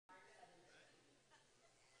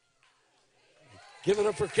Give it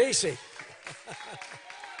up for Casey.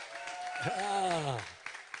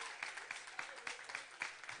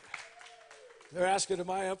 They're asking,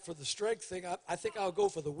 am I up for the strength thing? I think I'll go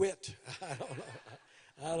for the wit.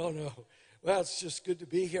 I don't know. Well, it's just good to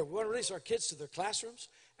be here. We want to release our kids to their classrooms.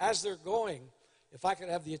 As they're going, if I could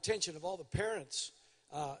have the attention of all the parents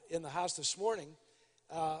in the house this morning,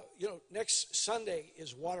 next Sunday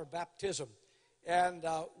is water baptism. And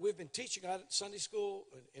we've been teaching on it in Sunday school,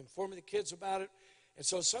 informing the kids about it. And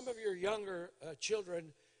so some of your younger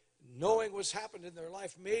children, knowing what's happened in their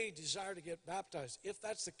life, may desire to get baptized. If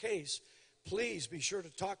that's the case, please be sure to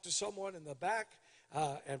talk to someone in the back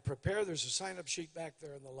and prepare. There's a sign-up sheet back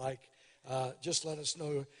there and the like. Just let us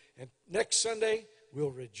know. And next Sunday, we'll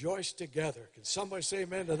rejoice together. Can somebody say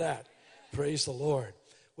amen to that? Praise the Lord.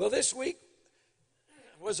 Well, this week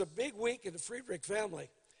was a big week in the Friedrich family.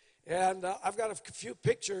 And I've got a few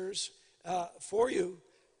pictures for you.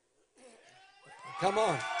 Come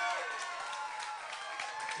on.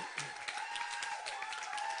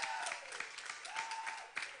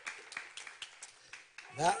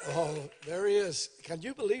 There he is. Can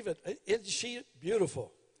you believe it? Isn't she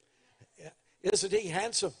beautiful? Isn't he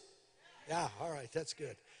handsome? Yeah, all right, that's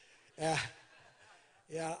good.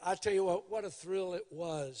 Yeah, I tell you what a thrill it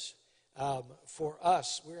was for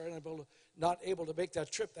us. We were not able to make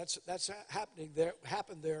that trip. That's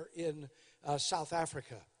happened there in South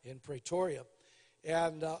Africa, in Pretoria.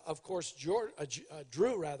 And, of course, Drew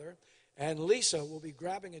and Lisa will be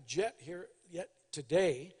grabbing a jet here yet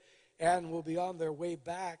today, and will be on their way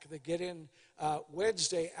back. They get in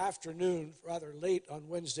Wednesday afternoon, rather late on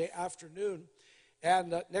Wednesday afternoon.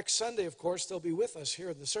 And next Sunday, of course, they'll be with us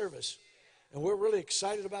here in the service. And we're really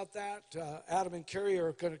excited about that. Adam and Carrie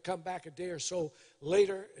are going to come back a day or so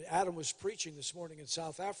later. Adam was preaching this morning in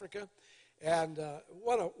South Africa. And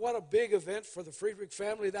what a big event for the Friedrich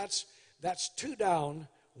family. That's 2 down,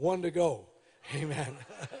 1 to go. Amen.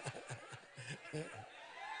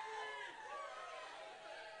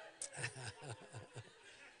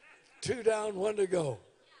 Two down, 1 to go.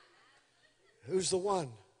 Who's the one?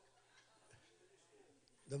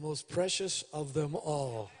 The most precious of them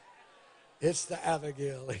all. It's the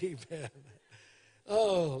Abigail. Amen.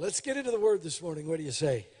 Oh, let's get into the word this morning. What do you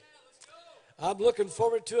say? I'm looking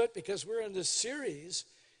forward to it because we're in this series,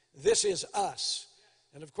 This Is Us.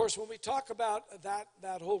 And of course, when we talk about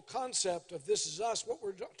that whole concept of This Is Us, what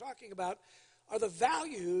we're talking about are the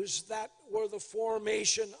values that were the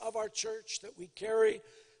formation of our church that we carry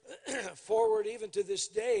forward even to this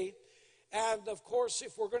day. And of course,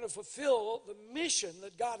 if we're going to fulfill the mission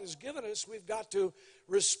that God has given us, we've got to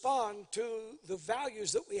respond to the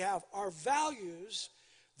values that we have. Our values,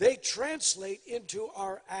 they translate into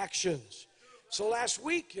our actions. So last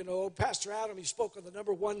week, Pastor Adam, he spoke on the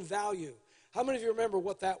number 1 value. How many of you remember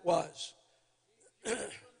what that was?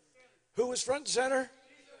 Who was front and center?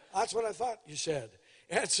 That's what I thought you said.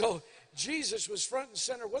 And so Jesus was front and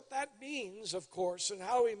center. What that means, of course, and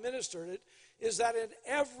how he ministered it, is that in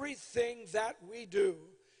everything that we do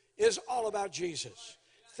is all about Jesus.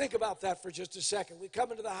 Think about that for just a second. We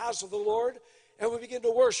come into the house of the Lord and we begin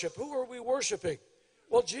to worship. Who are we worshiping?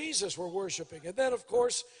 Well, Jesus we're worshiping. And then, of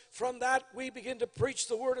course, from that we begin to preach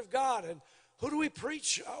the Word of God. And who do we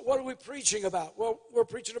preach? What are we preaching about? Well, we're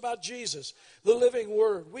preaching about Jesus, the living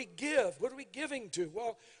Word. We give. What are we giving to?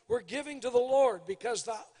 Well, we're giving to the Lord because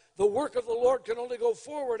the work of the Lord can only go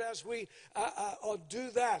forward as we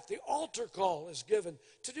do that. The altar call is given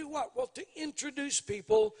to do what? Well, to introduce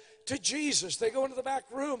people to Jesus. They go into the back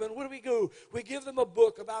room, and what do? We give them a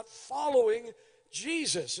book about following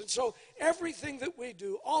Jesus. And so everything that we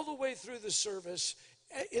do all the way through the service,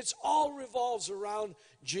 it's all revolves around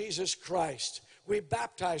Jesus Christ. We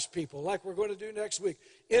baptize people like we're going to do next week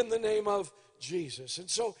in the name of Jesus. And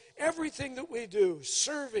so everything that we do,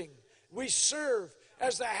 serving, we serve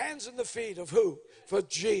as the hands and the feet of who? For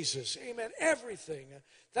Jesus. Amen. Everything.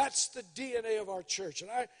 That's the DNA of our church.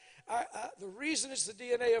 And the reason it's the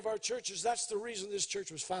DNA of our church is that's the reason this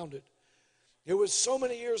church was founded. It was so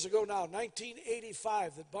many years ago now,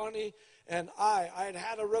 1985, that Bonnie and I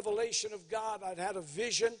had a revelation of God. I'd had a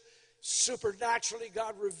vision. Supernaturally,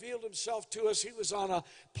 God revealed himself to us. He was on a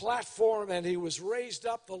platform and he was raised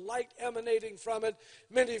up, the light emanating from it.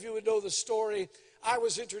 Many of you would know the story. I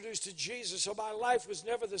was introduced to Jesus, so my life was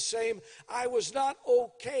never the same. I was not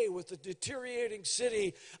okay with the deteriorating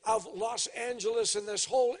city of Los Angeles and this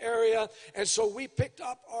whole area. And so we picked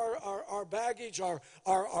up our baggage, our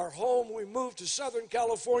home. We moved to Southern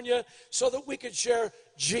California so that we could share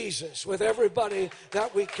Jesus with everybody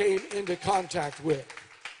that we came into contact with.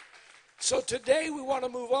 So today we want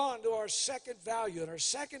to move on to our second value. And our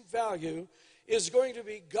second value is going to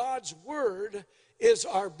be God's Word is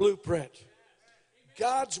our blueprint.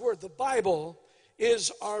 God's Word, the Bible,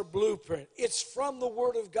 is our blueprint. It's from the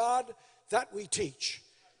Word of God that we teach.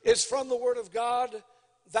 It's from the Word of God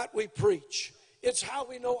that we preach. It's how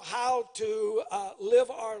we know how to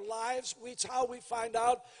live our lives. It's how we find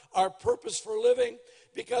out our purpose for living,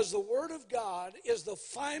 because the Word of God is the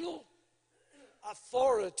final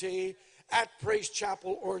authority at Praise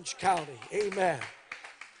Chapel, Orange County. Amen.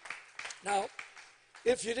 Now,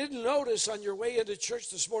 if you didn't notice on your way into church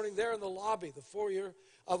this morning, there in the lobby, the foyer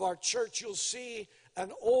of our church, you'll see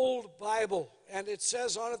an old Bible, and it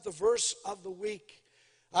says on it the verse of the week.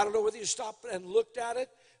 I don't know whether you stopped and looked at it,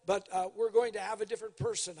 but we're going to have a different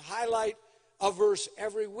person highlight a verse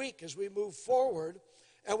every week as we move forward.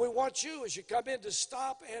 And we want you, as you come in, to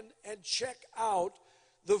stop and check out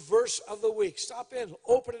the verse of the week. Stop in,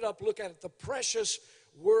 open it up, look at it. The precious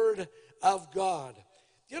Word of God.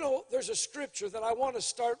 You know, there's a scripture that I want to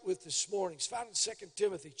start with this morning. It's found in 2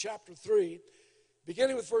 Timothy chapter 3,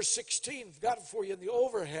 beginning with verse 16. I've got it for you in the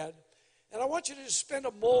overhead. And I want you to just spend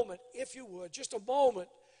a moment, if you would, just a moment,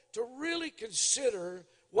 to really consider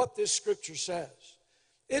what this scripture says.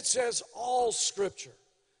 It says all scripture.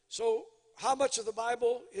 So how much of the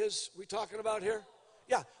Bible is we talking about here?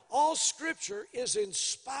 Yeah, all scripture is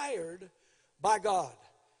inspired by God.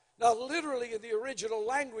 Now, literally in the original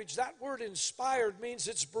language, that word inspired means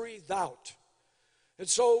it's breathed out. And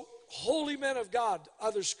so, holy men of God,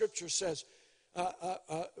 other scripture says,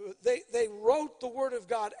 they wrote the Word of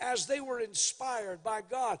God as they were inspired by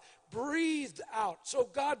God, breathed out. So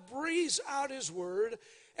God breathes out His Word.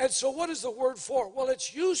 And so what is the Word for? Well,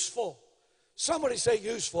 it's useful. Somebody say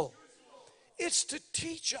useful. It's to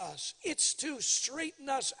teach us. It's to straighten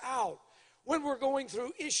us out when we're going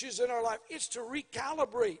through issues in our life. It's to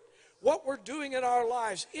recalibrate what we're doing in our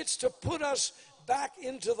lives. It's to put us back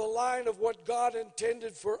into the line of what God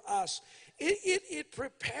intended for us. It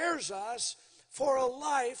prepares us for a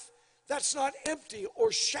life that's not empty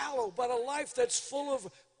or shallow, but a life that's full of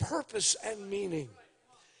purpose and meaning.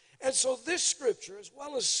 And so this scripture, as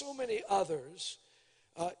well as so many others,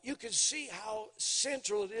 you can see how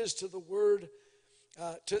central it is to the Word,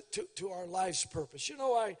 to our life's purpose. You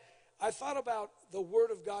know, I thought about the Word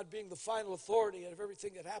of God being the final authority of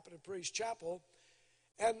everything that happened at Praise Chapel,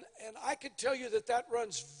 and I can tell you that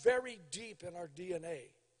runs very deep in our DNA.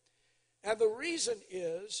 And the reason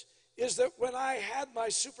is that when I had my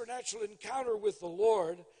supernatural encounter with the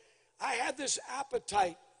Lord, I had this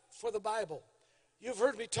appetite for the Bible. You've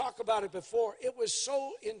heard me talk about it before. It was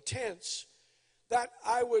so intense that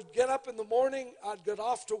I would get up in the morning, I'd get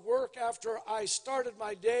off to work after I started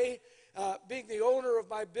my day. Being the owner of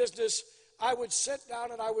my business, I would sit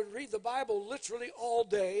down and I would read the Bible literally all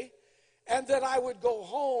day. And then I would go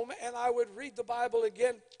home and I would read the Bible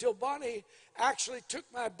again till Bonnie actually took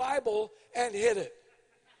my Bible and hid it.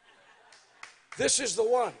 This is the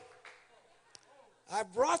one. I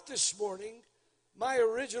brought this morning my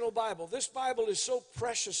original Bible. This Bible is so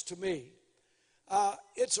precious to me.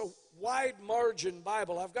 It's a wide margin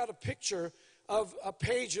Bible. I've got a picture of a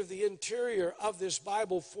page of the interior of this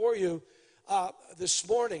Bible for you this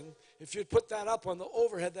morning. If you'd put that up on the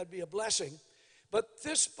overhead, that'd be a blessing. But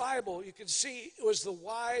this Bible, you can see, it was the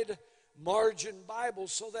wide margin Bible,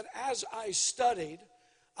 so that as I studied,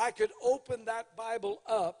 I could open that Bible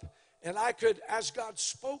up, and I could, as God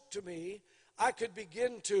spoke to me, I could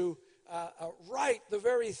begin to write the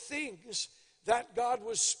very things that God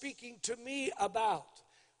was speaking to me about.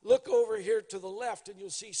 Look over here to the left, and you'll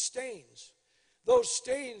see stains. Those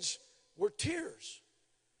stains were tears.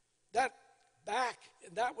 That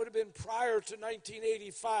would have been prior to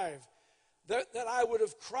 1985. That I would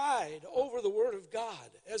have cried over the Word of God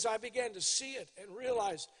as I began to see it and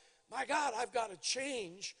realize, my God, I've got to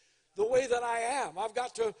change the way that I am. I've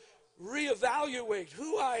got to reevaluate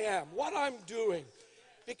who I am, what I'm doing,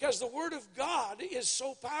 because the Word of God is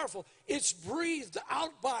so powerful. It's breathed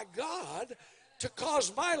out by God to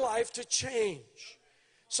cause my life to change.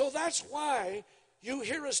 So that's why you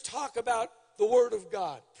hear us talk about the Word of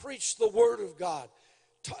God, preach the Word of God,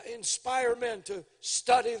 to inspire men to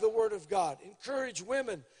study the Word of God, encourage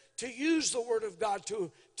women to use the Word of God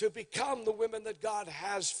to become the women that God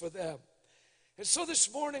has for them. And so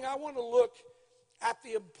this morning I want to look at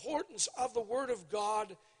the importance of the Word of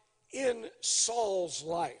God in Saul's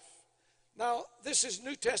life. Now, this is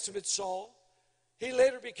New Testament Saul. He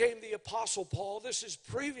later became the Apostle Paul. This is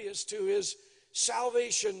previous to his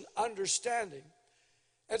salvation understanding.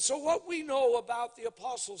 And so what we know about the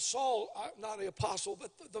Apostle Saul, not the apostle,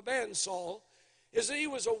 but the man Saul, is that he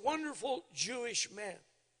was a wonderful Jewish man.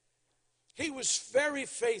 He was very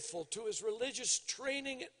faithful to his religious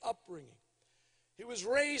training and upbringing. He was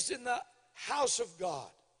raised in the house of God.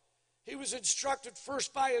 He was instructed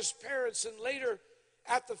first by his parents and later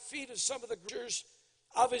at the feet of some of the leaders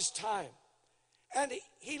of his time. And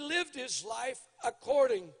he lived his life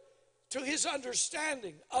according to his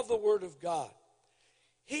understanding of the Word of God.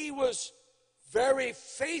 He was very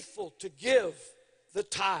faithful to give the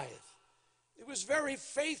tithe. He was very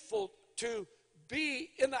faithful to be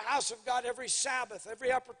in the house of God every Sabbath,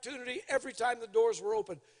 every opportunity, every time the doors were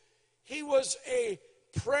open. He was a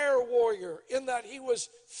prayer warrior in that he was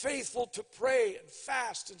faithful to pray and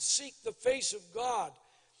fast and seek the face of God.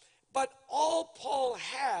 But all Paul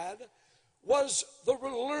had was the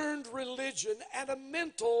learned religion and a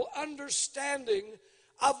mental understanding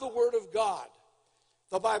of the Word of God.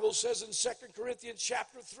 The Bible says in 2 Corinthians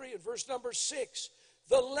chapter 3 and verse number 6,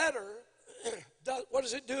 the letter, what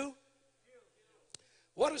does it do?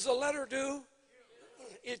 What does the letter do?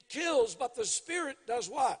 It kills, but the Spirit does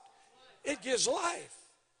what? It gives life.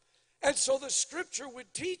 And so the Scripture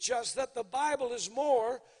would teach us that the Bible is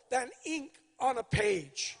more than ink on a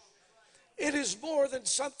page. It is more than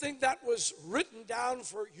something that was written down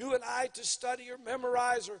for you and I to study or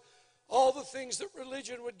memorize or all the things that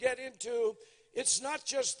religion would get into. It's not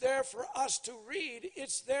just there for us to read.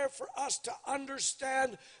 It's there for us to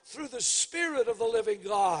understand through the Spirit of the living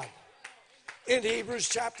God. In Hebrews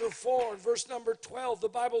chapter 4 and verse number 12, the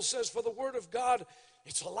Bible says, for the Word of God,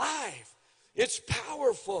 it's alive. It's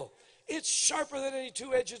powerful. It's sharper than any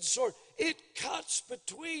two-edged sword. It cuts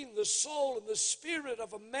between the soul and the spirit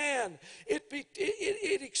of a man. It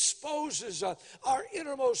exposes our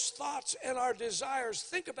innermost thoughts and our desires.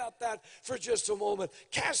 Think about that for just a moment.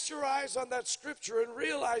 Cast your eyes on that scripture and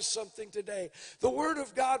realize something today. The Word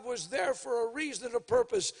of God was there for a reason and a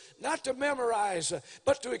purpose, not to memorize,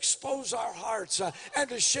 but to expose our hearts and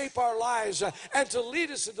to shape our lives and to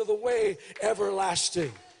lead us into the way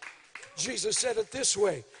everlasting. Jesus said it this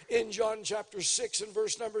way in John chapter 6 and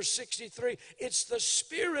verse number 63. It's the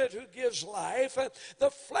Spirit who gives life.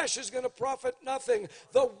 The flesh is going to profit nothing.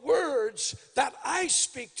 The words that I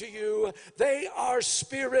speak to you, they are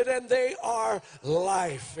spirit and they are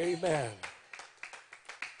life. Amen.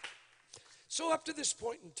 So up to this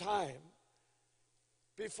point in time,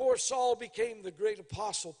 before Saul became the great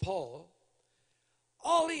apostle Paul,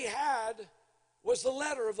 all he had was the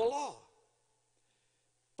letter of the law.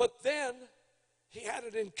 But then he had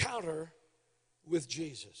an encounter with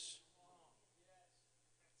Jesus.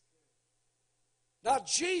 Now,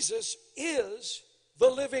 Jesus is the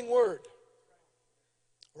living Word.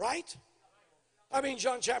 Right? I mean,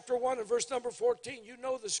 John chapter 1 and verse number 14, you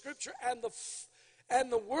know the scripture, and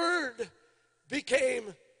the Word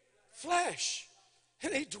became flesh.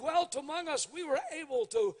 And he dwelt among us. We were able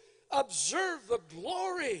to observe the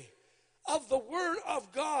glory of the Word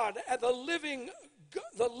of God and the living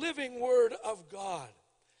Word of God.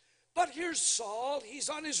 But here's Saul. He's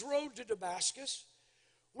on his road to Damascus.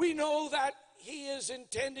 We know that he is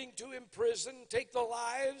intending to imprison, take the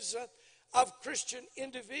lives of Christian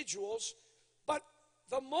individuals. But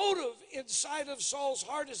the motive inside of Saul's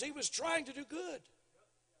heart is he was trying to do good.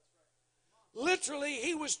 Literally,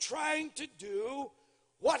 he was trying to do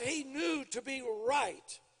what he knew to be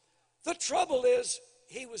right. The trouble is,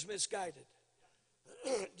 he was misguided.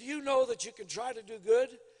 Do you know that you can try to do good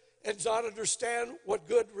and not understand what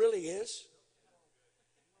good really is?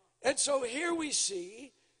 And so here we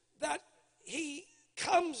see that he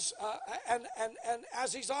comes and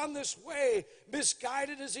as he's on this way,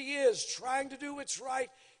 misguided as he is, trying to do what's right,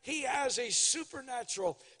 he has a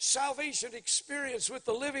supernatural salvation experience with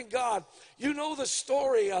the living God. You know the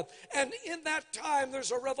story. And in that time, there's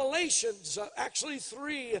a revelations, actually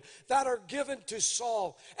 3, that are given to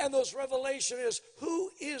Saul. And those revelations is, who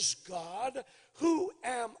is God? Who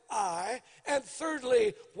am I? And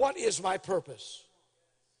thirdly, what is my purpose?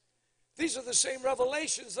 These are the same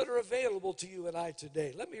revelations that are available to you and I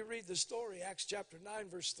today. Let me read the story, Acts chapter 9,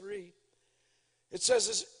 verse 3. It says,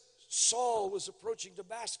 as Saul was approaching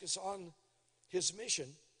Damascus on his mission,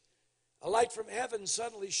 a light from heaven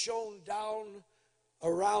suddenly shone down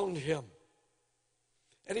around him.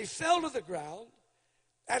 And he fell to the ground,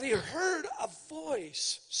 and he heard a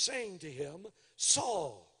voice saying to him,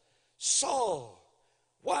 Saul, Saul,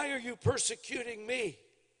 why are you persecuting me?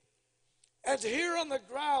 And here on the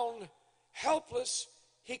ground, helpless,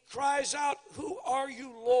 he cries out, who are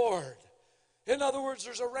you, Lord? In other words,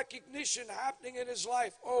 there's a recognition happening in his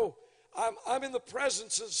life. Oh, I'm in the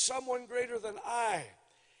presence of someone greater than I.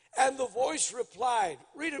 And the voice replied,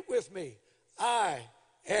 read it with me, I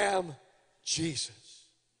am Jesus.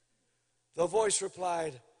 The voice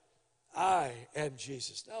replied, I am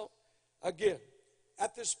Jesus. Now, Again,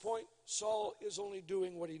 at this point, Saul is only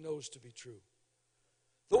doing what he knows to be true.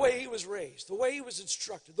 The way he was raised, the way he was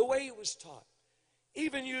instructed, the way he was taught,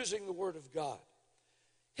 even using the Word of God.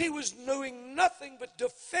 He was doing nothing but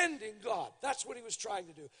defending God. That's what he was trying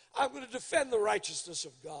to do. I'm going to defend the righteousness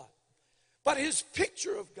of God. But his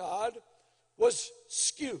picture of God was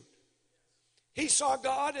skewed. He saw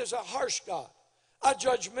God as a harsh God, a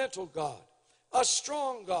judgmental God, a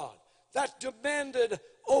strong God that demanded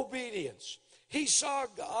obedience. He saw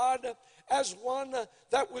God as one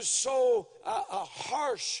that was so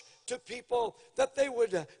harsh to people that they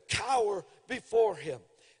would cower before him.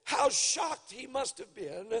 How shocked he must have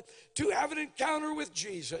been to have an encounter with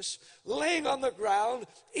Jesus, laying on the ground.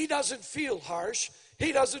 He doesn't feel harsh.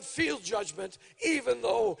 He doesn't feel judgment, even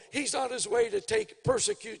though he's on his way to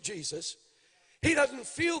persecute Jesus. He doesn't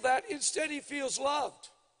feel that. Instead, he feels loved.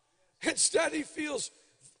 Instead, he feels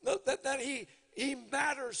that he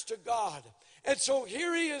matters to God. And so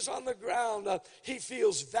here he is on the ground. He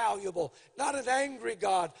feels valuable. Not an angry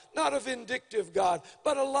God, not a vindictive God,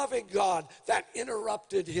 but a loving God that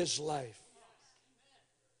interrupted his life.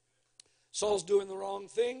 Saul's doing the wrong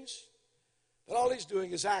things, but all he's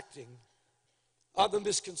doing is acting on the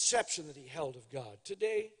misconception that he held of God.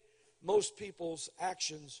 Today, most people's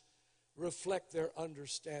actions reflect their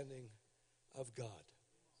understanding of God.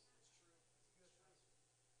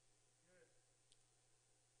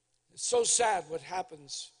 It's so sad what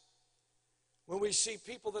happens when we see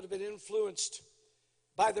people that have been influenced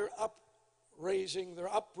by their upraising,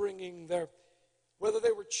 their upbringing, whether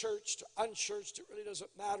they were churched, unchurched, it really doesn't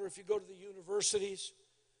matter. If you go to the universities,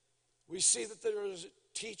 we see that there are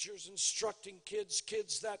teachers instructing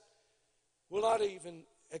kids that will not even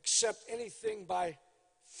accept anything by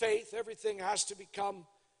faith. Everything has to become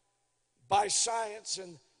by science,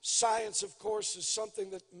 and science, of course, is something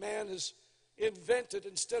that man has invented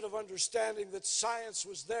instead of understanding that science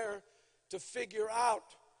was there to figure out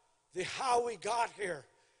how we got here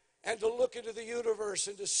and to look into the universe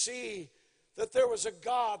and to see that there was a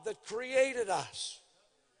God that created us.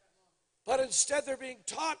 But instead they're being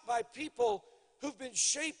taught by people who've been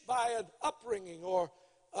shaped by an upbringing or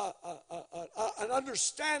an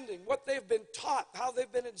understanding, what they've been taught, how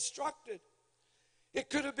they've been instructed. It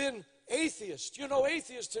could have been atheists. You know,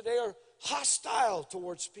 atheists today are hostile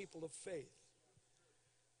towards people of faith.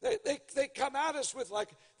 They come at us with like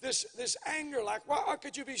this anger, like, well, how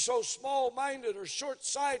could you be so small-minded or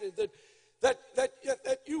short-sighted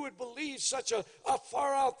that you would believe such a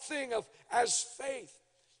far-out thing as faith?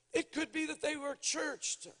 It could be that they were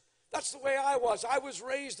churched. That's the way I was. I was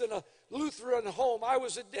raised in a Lutheran home. I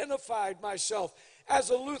was identified myself as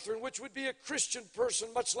a Lutheran, which would be a Christian person,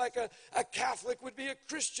 much like a Catholic would be a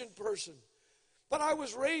Christian person. But I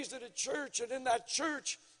was raised in a church, and in that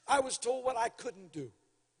church, I was told what I couldn't do.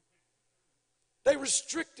 They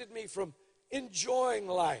restricted me from enjoying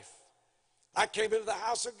life. I came into the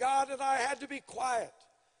house of God and I had to be quiet.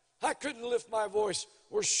 I couldn't lift my voice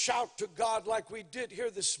or shout to God like we did here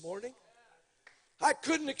this morning. I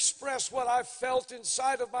couldn't express what I felt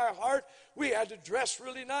inside of my heart. We had to dress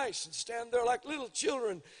really nice and stand there like little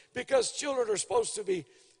children, because children are supposed to be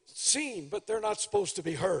seen, but they're not supposed to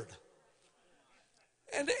be heard.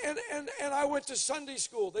 And I went to Sunday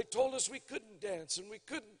school. They told us we couldn't dance and we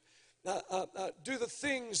couldn't do the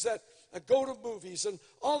things that go to movies and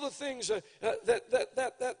all the things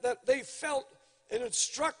that they felt and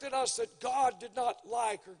instructed us that God did not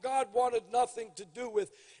like or God wanted nothing to do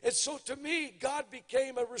with. And so to me, God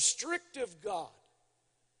became a restrictive God.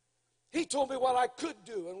 He told me what I could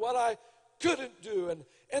do and what I couldn't do,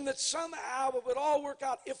 and that somehow it would all work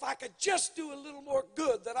out. If I could just do a little more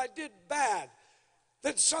good than I did bad,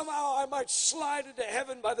 then somehow I might slide into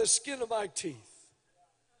heaven by the skin of my teeth.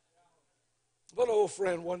 But oh,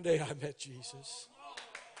 friend, one day I met Jesus.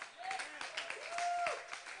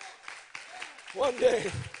 One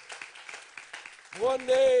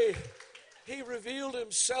day, he revealed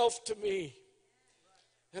himself to me.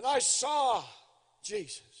 And I saw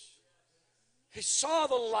Jesus. He saw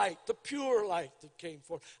the light, the pure light that came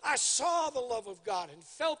forth. I saw the love of God and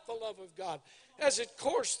felt the love of God as it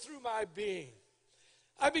coursed through my being.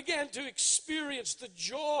 I began to experience the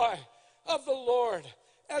joy of the Lord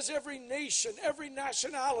as every nation, every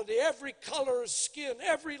nationality, every color of skin,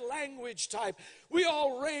 every language type, we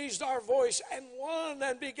all raised our voice and won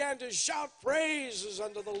and began to shout praises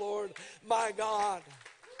unto the Lord, my God.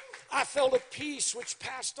 I felt a peace which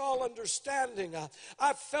passed all understanding.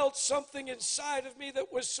 I felt something inside of me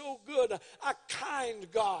that was so good, a kind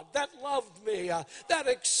God that loved me, that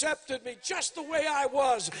accepted me just the way I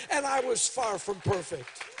was, and I was far from perfect.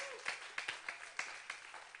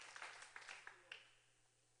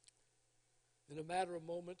 In a matter of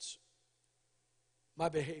moments, my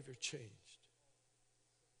behavior changed.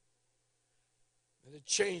 And it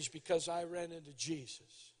changed because I ran into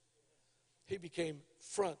Jesus. He became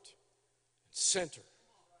front and center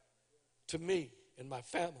to me and my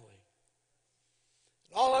family.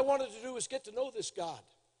 And all I wanted to do was get to know this God.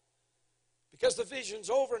 Because the vision's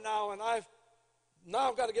over now, and I've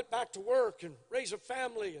got to get back to work and raise a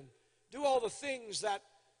family and do all the things that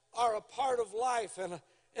are a part of life.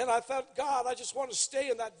 And I thought, God, I just want to stay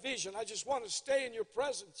in that vision. I just want to stay in your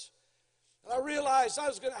presence. And I realized I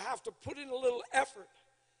was going to have to put in a little effort.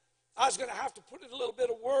 I was going to have to put in a little bit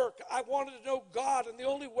of work. I wanted to know God, and the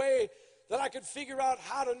only way that I could figure out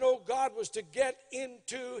how to know God was to get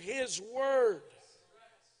into His Word.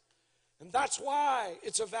 And that's why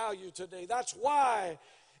it's a value today. That's why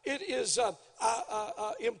it is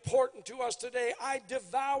important to us today. I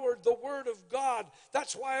devoured the Word of God.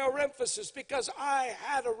 That's why our emphasis, because I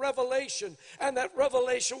had a revelation, and that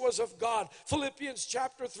revelation was of God. Philippians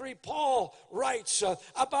chapter 3, Paul writes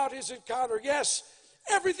about his encounter. Yes,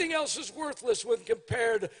 everything else is worthless when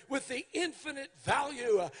compared with the infinite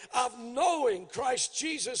value of knowing Christ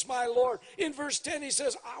Jesus my Lord. In verse 10 he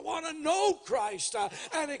says, I want to know Christ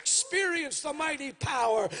and experience the mighty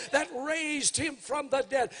power that raised him from the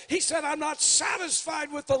dead. He said, I'm not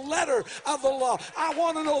satisfied with the letter of the law. I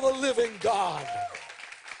want to know the living God.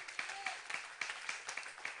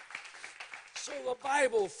 So the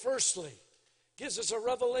Bible firstly gives us a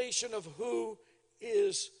revelation of who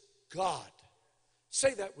is God.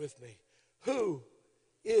 Say that with me. Who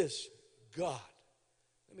is God?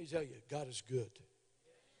 Let me tell you, God is good.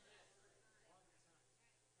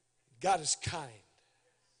 God is kind.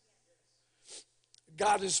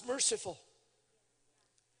 God is merciful.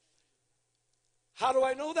 How do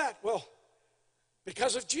I know that? Well,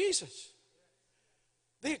 because of Jesus.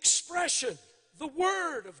 The expression, the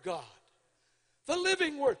Word of God, the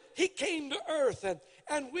living Word. He came to earth,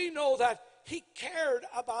 and we know that He cared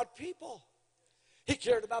about people. He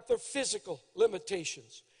cared about their physical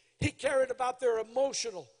limitations. He cared about their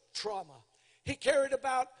emotional trauma. He cared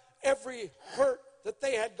about every hurt that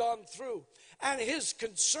they had gone through. And his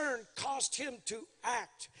concern caused him to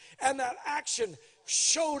act. And that action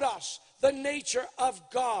showed us the nature of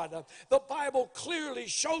God. The Bible clearly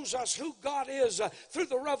shows us who God is through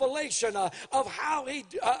the revelation of how he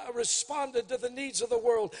responded to the needs of the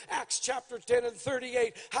world. Acts chapter 10 and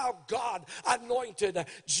 38, how God anointed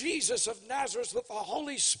Jesus of Nazareth with the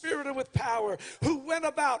Holy Spirit and with power, who went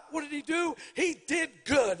about, what did he do? He did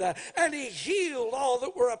good, and he healed all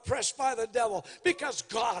that were oppressed by the devil, because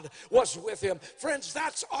God was with him. Friends,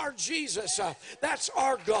 that's our Jesus. That's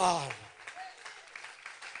our God.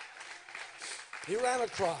 He ran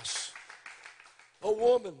across a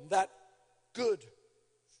woman that good,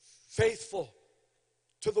 faithful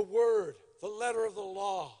to the word, the letter of the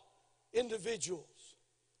law, individuals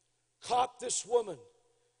caught this woman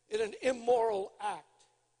in an immoral act.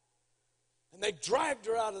 And they dragged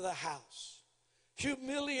her out of the house,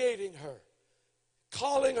 humiliating her,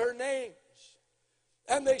 calling her names.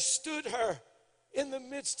 And they stood her in the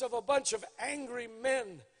midst of a bunch of angry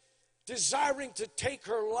men desiring to take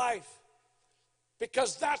her life.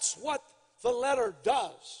 Because that's what the letter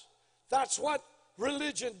does. That's what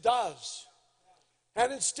religion does.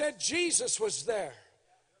 And instead, Jesus was there.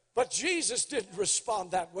 But Jesus didn't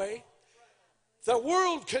respond that way. The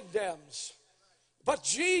world condemns, but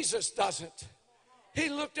Jesus doesn't. He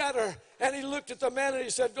looked at her, and he looked at the man, and he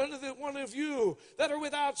said, one of you that are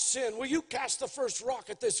without sin, will you cast the first rock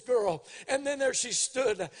at this girl? And then there she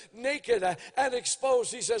stood, naked and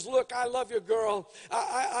exposed. He says, look, I love you, girl.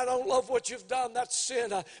 I don't love what you've done. That's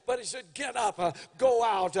sin. But he said, get up, go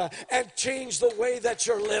out, and change the way that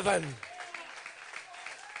you're living.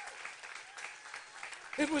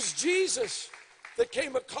 It was Jesus that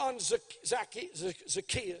came upon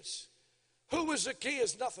Zacchaeus. Who was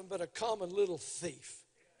Zacchaeus? Nothing but a common little thief.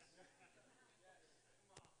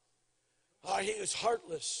 He was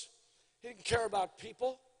heartless. He didn't care about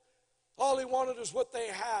people. All he wanted was what they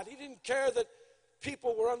had. He didn't care that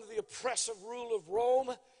people were under the oppressive rule of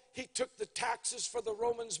Rome. He took the taxes for the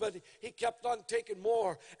Romans, but he kept on taking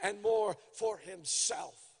more and more for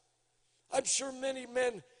himself. I'm sure many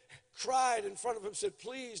men cried in front of him, said,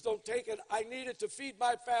 please don't take it. I need it to feed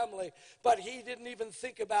my family. But he didn't even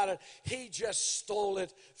think about it. He just stole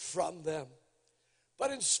it from them.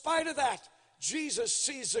 But in spite of that, Jesus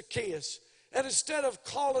sees Zacchaeus. And instead of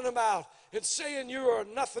calling him out and saying, you are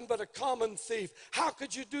nothing but a common thief, how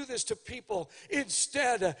could you do this to people?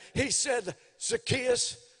 Instead, he said,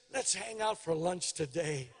 Zacchaeus, let's hang out for lunch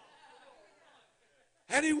today.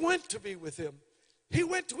 And he went to be with him. He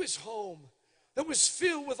went to his home. that was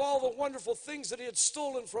filled with all the wonderful things that he had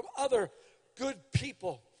stolen from other good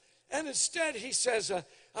people. And instead he says,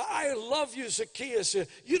 I love you, Zacchaeus.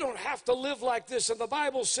 You don't have to live like this. And the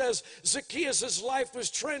Bible says Zacchaeus' life was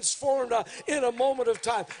transformed in a moment of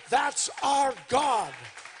time. That's our God.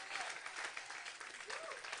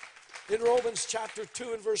 In Romans chapter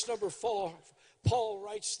 2 and verse number 4, Paul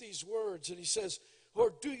writes these words, and he says,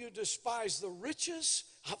 or do you despise the riches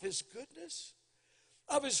of his goodness,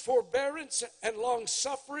 of his forbearance and long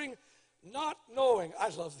suffering, not knowing, I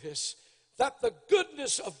love this, that the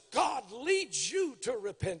goodness of God leads you to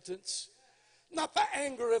repentance? Not the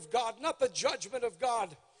anger of God, not the judgment of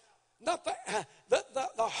God, not the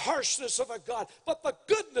harshness of a God, but the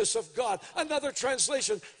goodness of God. Another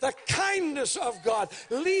translation, the kindness of God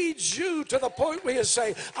leads you to the point where you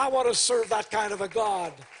say, I want to serve that kind of a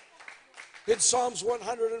God. In Psalms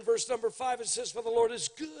 100 and verse number 5, it says, for the Lord is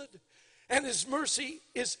good, and his mercy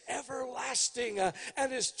is everlasting,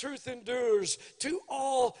 and his truth endures to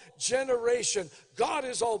all generation. God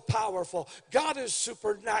is all powerful. God is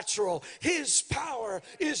supernatural. His power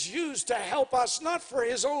is used to help us, not for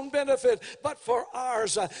his own benefit, but for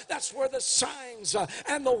ours. That's where the signs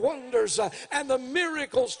and the wonders and the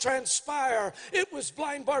miracles transpire. It was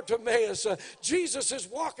blind Bartimaeus. Jesus is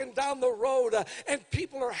walking down the road, and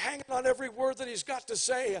people are hanging on every word that he's got to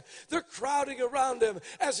say. They're crowding around him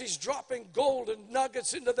as he's dropping gold and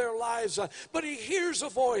nuggets into their lives. But he hears a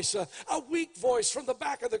voice, a weak voice from the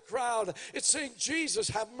back of the crowd. It's saying, Jesus,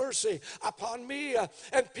 have mercy upon me.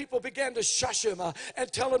 And people began to shush him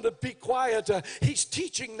and tell him to be quiet. He's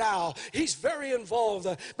teaching now. He's very involved.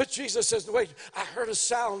 But Jesus says, wait, I heard a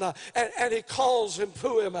sound. And he calls him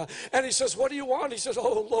to him. And he says, what do you want? He says,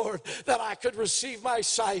 oh, Lord, that I could receive my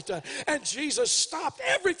sight. And Jesus stopped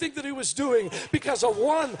everything that he was doing because of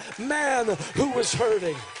one man who was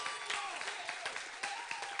hurting.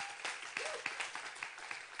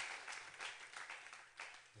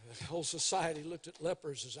 The whole society looked at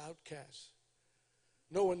lepers as outcasts.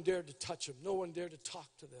 No one dared to touch them. No one dared to talk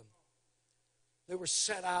to them. They were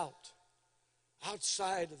set out,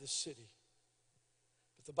 outside of the city.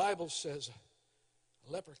 But the Bible says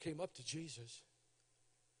a leper came up to Jesus.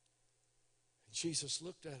 And Jesus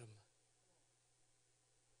looked at him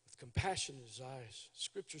with compassion in his eyes.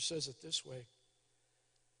 Scripture says it this way.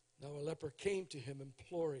 Now a leper came to him,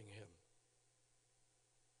 imploring him,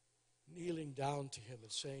 kneeling down to him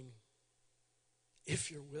and saying,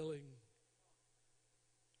 if you're willing,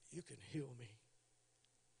 you can heal me.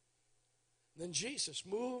 And then Jesus,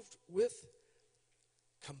 moved with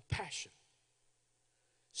compassion,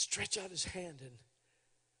 stretched out his hand and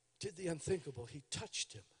did the unthinkable. He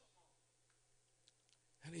touched him.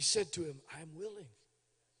 And he said to him, I'm willing.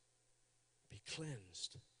 Be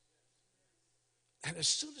cleansed. And as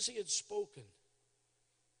soon as he had spoken,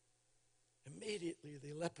 immediately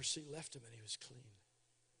the leprosy left him and he was clean.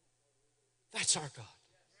 That's our God.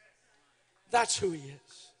 That's who he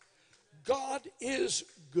is. God is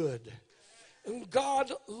good. And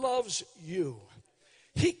God loves you.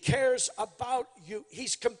 He cares about you.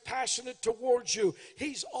 He's compassionate towards you.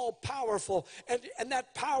 He's all powerful. And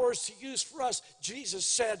that power is to use for us. Jesus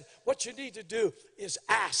said, what you need to do is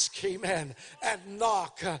ask, amen, and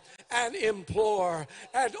knock and implore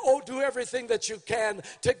and do everything that you can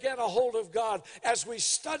to get a hold of God. As we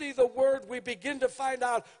study the Word, we begin to find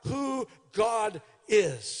out who God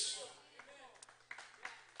is.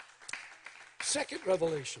 Second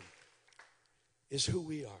revelation is who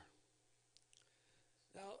we are.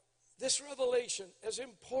 Now, this revelation, as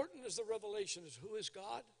important as the revelation is who is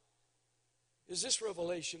God, is this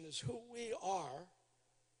revelation is who we are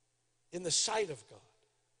in the sight of God.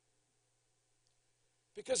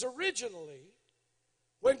 Because originally,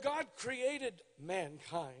 when God created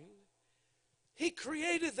mankind, he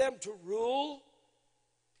created them to rule,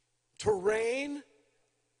 to reign,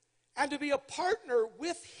 and to be a partner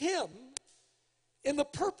with him in the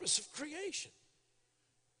purpose of creation.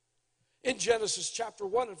 In Genesis chapter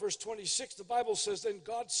 1 and verse 26, the Bible says, then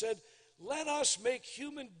God said, let us make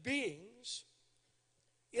human beings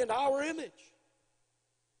in our image.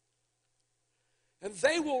 And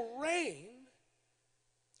they will reign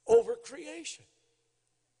over creation.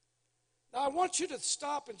 Now I want you to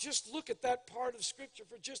stop and just look at that part of Scripture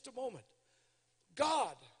for just a moment.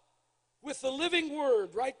 God, with the living Word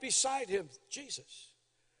right beside him, Jesus,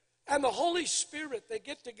 and the Holy Spirit, they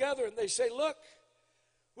get together and they say, look,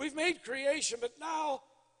 we've made creation, but now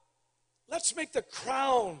let's make the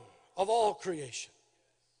crown of all creation.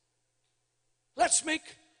 Let's make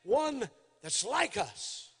one that's like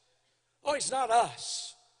us. Oh, he's not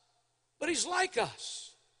us, but he's like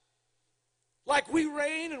us. Like we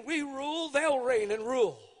reign and we rule, they'll reign and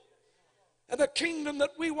rule. And the kingdom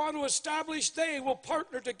that we want to establish, they will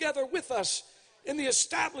partner together with us in the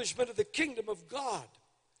establishment of the kingdom of God.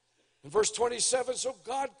 In verse 27, so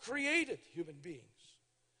God created human beings.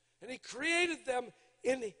 And he created them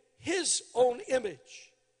in his own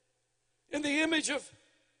image. In the image of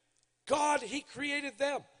God, he created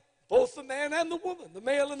them. Both the man and the woman, the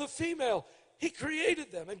male and the female. He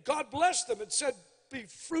created them. And God blessed them and said, be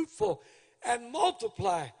fruitful and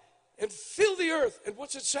multiply and fill the earth. And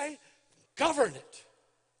what's it say? Govern it.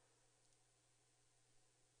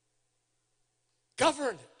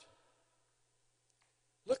 Govern it.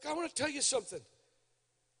 Look, I want to tell you something.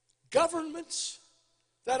 Governments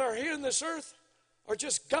that are here on this earth are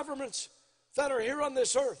just governments that are here on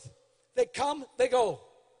this earth. They come, they go.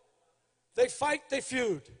 They fight, they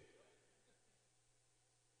feud.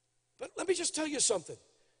 But let me just tell you something.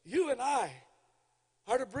 You and I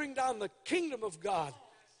are to bring down the kingdom of God.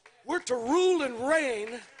 We're to rule and reign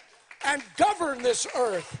and govern this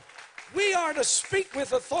earth. We are to speak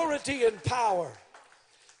with authority and power.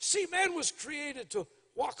 See, man was created to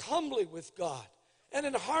walk humbly with God and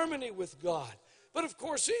in harmony with God. But of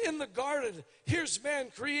course, in the garden, here's man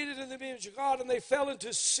created in the image of God, and they fell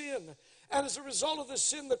into sin. And as a result of the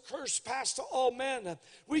sin, the curse passed to all men.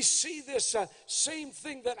 We see this same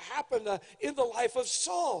thing that happened in the life of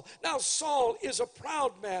Saul. Now, Saul is a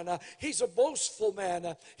proud man. He's a boastful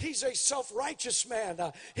man. He's a self-righteous man.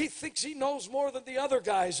 He thinks he knows more than the other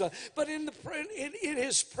guys. But in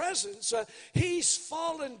his presence, he's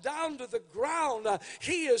fallen down to the ground.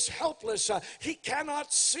 He is helpless. He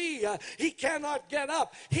cannot see. He cannot get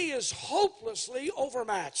up. He is hopelessly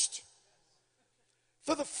overmatched.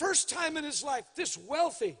 For the first time in his life, this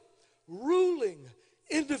wealthy, ruling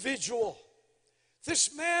individual,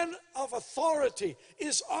 this man of authority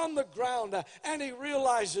is on the ground, and he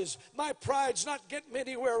realizes, my pride's not getting me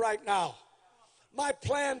anywhere right now. My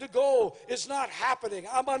plan to go is not happening.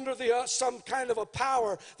 I'm under some kind of a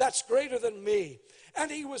power that's greater than me. And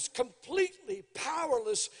he was completely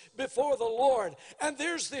powerless before the Lord. And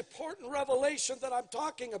there's the important revelation that I'm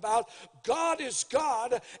talking about. God is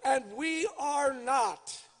God, and we are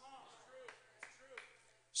not.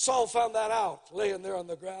 Saul found that out, laying there on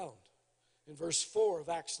the ground. In verse 4 of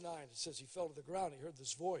Acts 9, it says he fell to the ground. He heard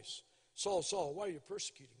this voice, Saul, Saul, why are you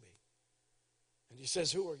persecuting me? And he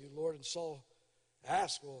says, who are you, Lord? And Saul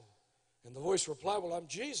asked, and the voice replied, well, I'm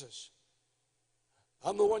Jesus.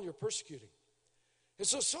 I'm the one you're persecuting. And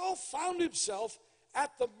so Saul found himself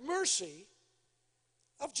at the mercy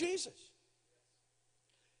of Jesus.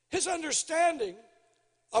 His understanding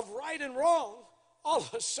of right and wrong all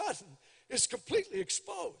of a sudden is completely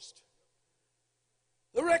exposed.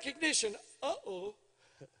 The recognition,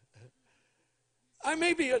 I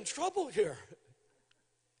may be in trouble here.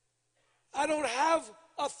 I don't have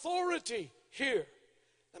authority here.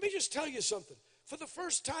 Let me just tell you something. For the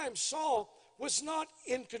first time, Saul was not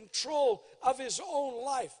in control of his own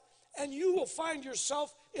life. And you will find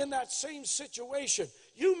yourself in that same situation.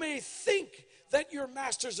 You may think that you're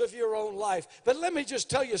masters of your own life, but let me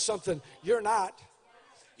just tell you something, you're not.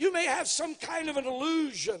 You may have some kind of an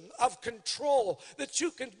illusion of control that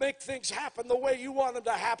you can make things happen the way you want them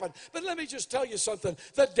to happen. But let me just tell you something.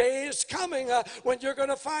 The day is coming when you're going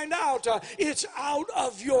to find out it's out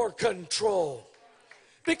of your control.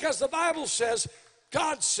 Because the Bible says,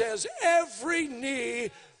 God says, every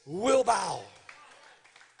knee will bow.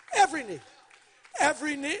 Every knee.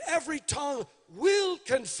 Every knee, every tongue will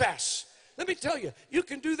confess. Let me tell you, you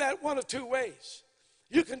can do that one of two ways.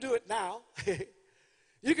 You can do it now.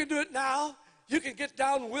 You can do it now. You can get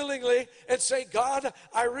down willingly and say, God,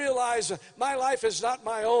 I realize my life is not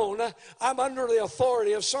my own. I'm under the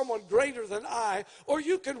authority of someone greater than I. Or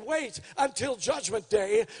you can wait until Judgment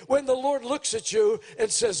Day when the Lord looks at you and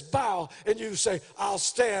says, bow. And you say, I'll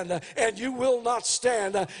stand. And you will not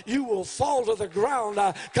stand. You will fall to the ground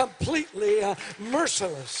completely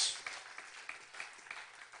merciless.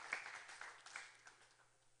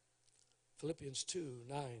 Philippians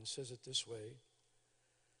 2:9 says it this way.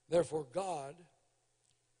 Therefore God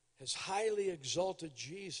has highly exalted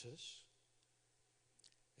Jesus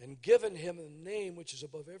and given him a name which is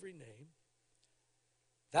above every name,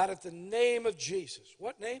 that at the name of Jesus,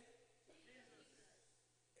 what name?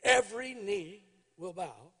 Every knee will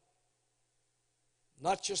bow,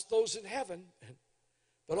 not just those in heaven,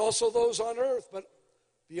 but also those on earth, but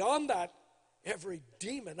beyond that, every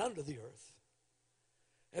demon under the earth.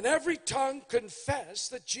 And every tongue confess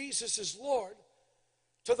that Jesus is Lord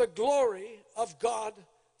to the glory of God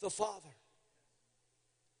the Father.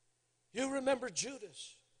 You remember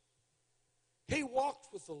Judas. He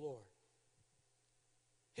walked with the Lord.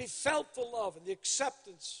 He felt the love and the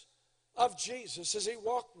acceptance of Jesus as he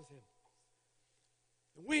walked with him.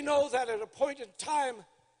 We know that at a point in time,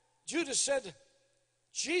 Judas said,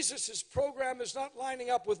 Jesus' program is not lining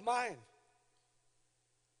up with mine.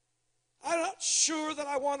 I'm not sure that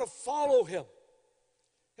I want to follow him.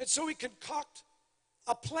 And so he concocted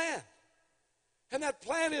a plan. And that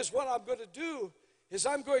plan is, what I'm going to do is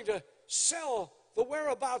I'm going to sell the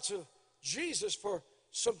whereabouts of Jesus for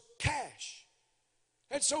some cash.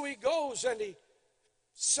 And so he goes and he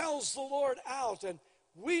sells the Lord out. And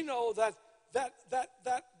we know that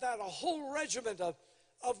a whole regiment of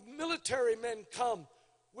military men come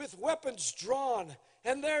with weapons drawn.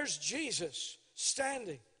 And there's Jesus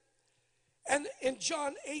standing. And in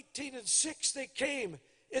John 18:6, they came.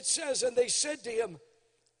 It says, and they said to him,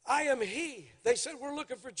 I am he. They said, we're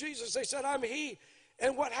looking for Jesus. They said, I'm he.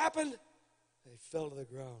 And what happened? They fell to the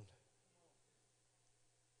ground.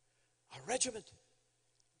 A regiment.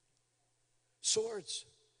 Swords,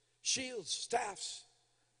 shields, staffs.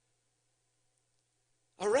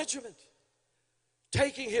 A regiment.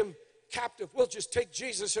 Taking him captive. We'll just take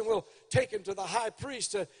Jesus and we'll take him to the high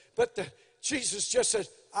priest. But Jesus just said,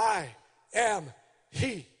 I am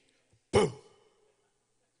he. Boom.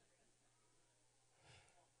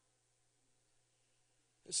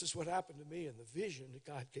 This is what happened to me in the vision that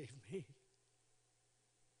God gave me.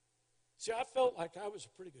 See, I felt like I was a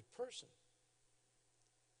pretty good person.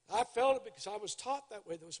 I felt it because I was taught that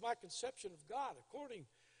way. That was my conception of God.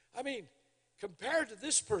 Compared to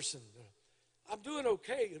this person, I'm doing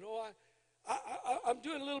okay. You know, I'm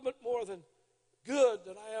doing a little bit more than good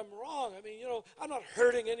than I am wrong. I'm not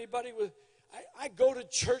hurting anybody with. I go to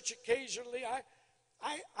church occasionally.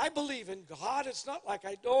 I believe in God. It's not like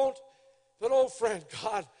I don't. But, oh, friend,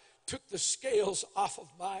 God took the scales off of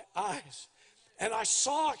my eyes. And I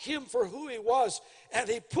saw him for who he was. And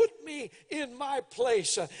he put me in my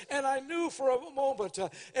place. And I knew for a moment,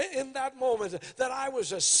 in that moment, that I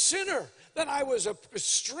was a sinner. That I was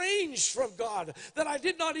estranged from God. That I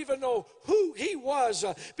did not even know who he was.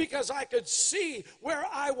 Because I could see where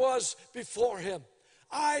I was before him.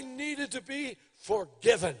 I needed to be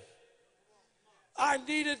forgiven. I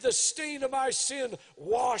needed the stain of my sin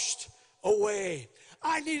washed away.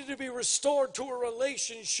 I needed to be restored to a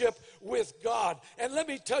relationship with God. And let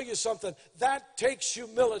me tell you something, that takes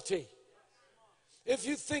humility. If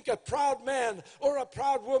you think a proud man or a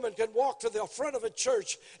proud woman can walk to the front of a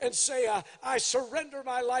church and say, I surrender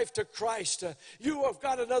my life to Christ, you have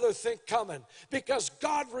got another thing coming. Because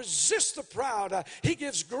God resists the proud. He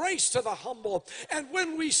gives grace to the humble. And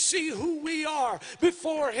when we see who we are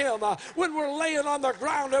before him, when we're laying on the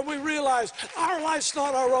ground and we realize our life's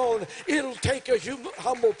not our own, it'll take a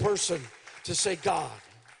humble person to say, God.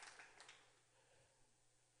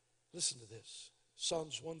 Listen to this.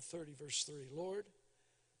 Psalms 130, verse 3. Lord,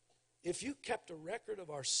 if you kept a record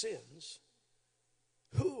of our sins,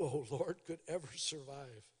 who, O Lord, could ever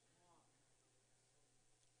survive?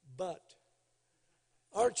 But,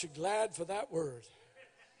 aren't you glad for that word?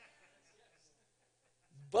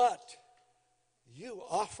 But, you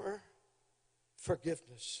offer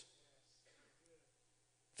forgiveness,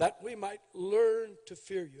 that we might learn to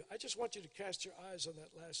fear you. I just want you to cast your eyes on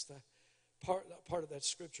that last part of that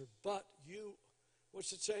scripture. But you,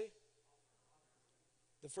 what's it say?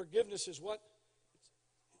 The forgiveness is what?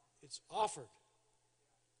 It's offered.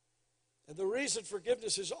 And the reason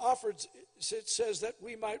forgiveness is offered, it says that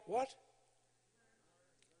we might what?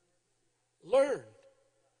 Learn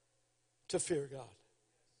to fear God.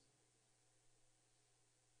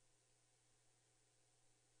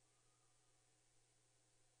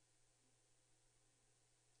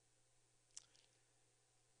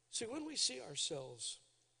 See, when we see ourselves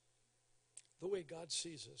the way God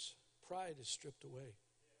sees us, pride is stripped away.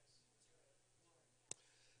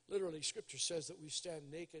 Literally, Scripture says that we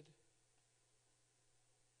stand naked,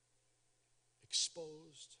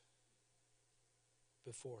 exposed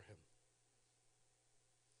before him.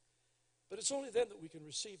 But it's only then that we can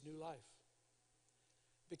receive new life.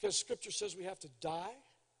 Because Scripture says we have to die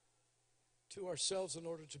to ourselves in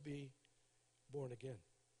order to be born again.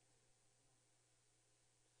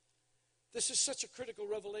 This is such a critical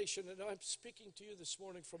revelation, and I'm speaking to you this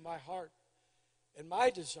morning from my heart and my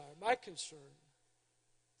desire, my concern,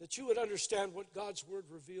 that you would understand what God's Word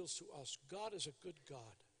reveals to us. God is a good God.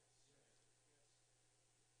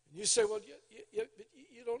 And you say, well,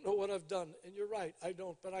 you don't know what I've done. And you're right, I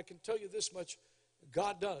don't. But I can tell you this much,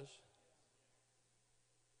 God does.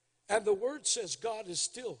 And the Word says God is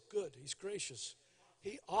still good. He's gracious.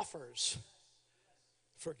 He offers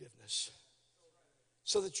forgiveness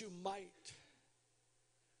so that you might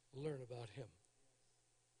learn about him.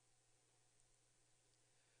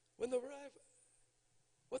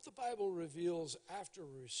 What the Bible reveals after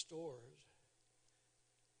we're restored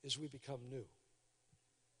is we become new.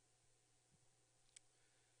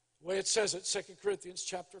 The way it says it, 2 Corinthians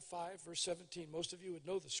chapter 5, verse 17. Most of you would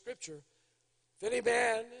know the scripture.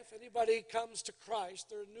 If anybody comes to Christ,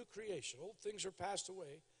 they're a new creation. Old things are passed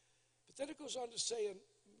away. But then it goes on to say, and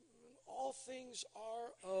all things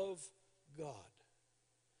are of God,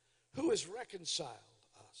 who has reconciled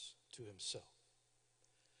us to himself.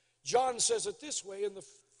 John says it this way in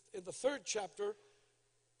the 3rd chapter,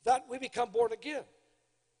 that we become born again.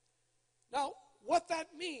 Now, what that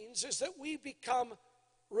means is that we become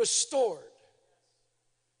restored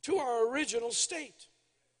to our original state.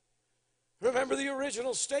 Remember the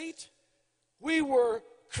original state? We were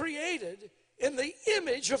created in the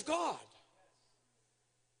image of God.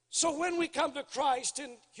 So when we come to Christ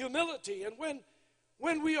in humility, and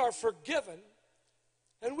when we are forgiven,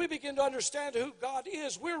 and we begin to understand who God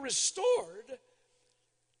is, we're restored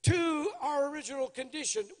to our original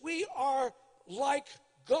condition. We are like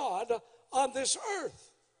God on this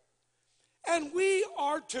earth. And we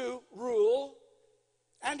are to rule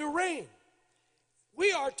and to reign.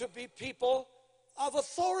 We are to be people of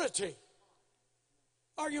authority.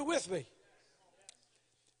 Are you with me?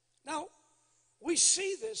 Now, we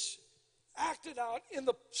see this acted out in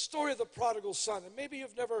the story of the prodigal son. And maybe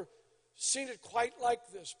you've never seen it quite like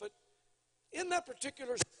this, but in that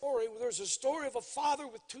particular story, there's a story of a father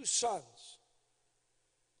with 2 sons.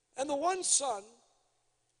 And the one son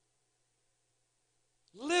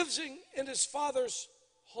lives in his father's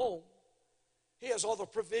home. He has all the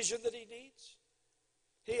provision that he needs.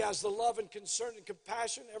 He has the love and concern and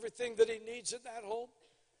compassion, everything that he needs in that home.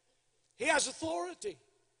 He has authority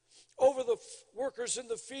over the workers in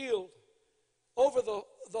the field, over the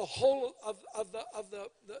whole of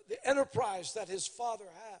the enterprise that his father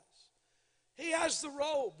has. He has the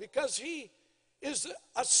robe because he is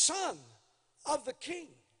a son of the king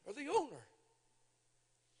or the owner.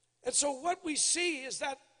 And so what we see is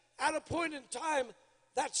that at a point in time,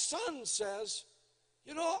 that son says,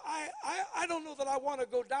 you know, I don't know that I want to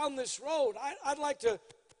go down this road. I'd like to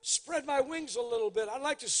spread my wings a little bit. I'd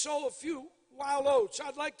like to sow a few wild oats.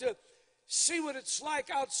 I'd like to see what it's like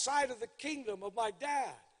outside of the kingdom of my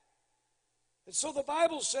dad. And so the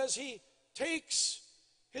Bible says he takes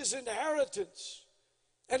his inheritance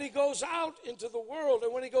and he goes out into the world.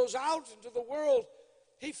 And when he goes out into the world,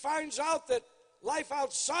 he finds out that life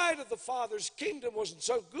outside of the Father's kingdom wasn't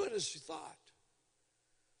so good as he thought.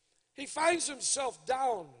 He finds himself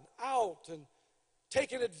down and out and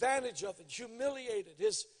taken advantage of and humiliated.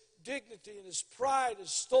 His dignity and his pride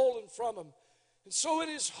is stolen from him. And so in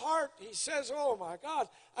his heart, he says, oh my God,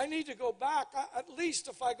 I need to go back. At least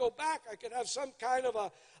if I go back, I can have some kind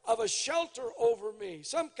of a shelter over me,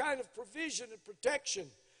 some kind of provision and protection.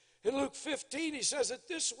 In Luke 15, he says it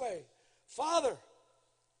this way, Father,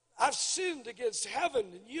 I've sinned against heaven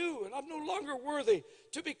and you, and I'm no longer worthy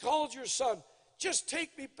to be called your son. Just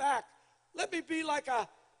take me back. Let me be like a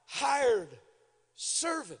hired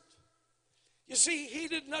servant. You see, he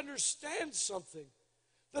didn't understand something,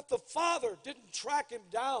 that the father didn't track him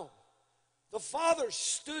down. The father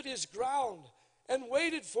stood his ground and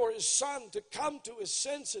waited for his son to come to his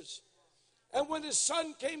senses. And when his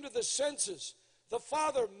son came to the senses, the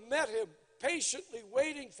father met him, patiently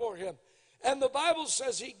waiting for him. And the Bible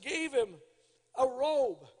says he gave him a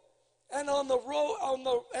robe, and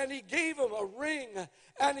and he gave him a ring,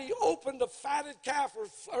 and he opened the fatted calf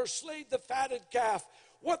or slayed the fatted calf.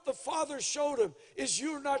 What the father showed him is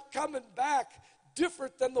you're not coming back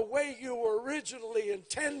different than the way you were originally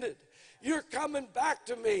intended. You're coming back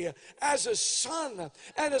to me as a son,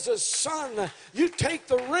 and as a son, you take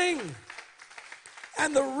the ring,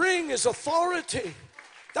 and the ring is authority.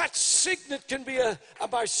 That signet can be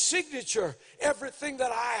my signature. Everything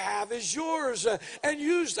that I have is yours. And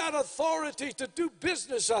use that authority to do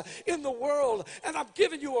business in the world. And I'm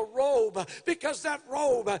giving you a robe because that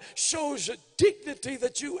robe shows a dignity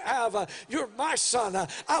that you have. You're my son.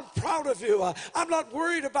 I'm proud of you. I'm not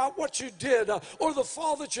worried about what you did or the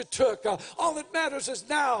fall that you took. All that matters is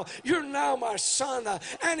now, you're now my son.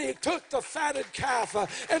 And he took the fatted calf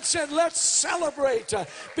and said, let's celebrate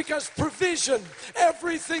because provision,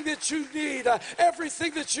 everything that you need,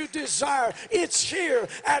 everything that you desire, it's here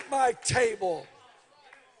at my table.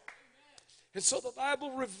 And so the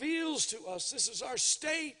Bible reveals to us this is our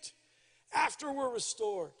state after we're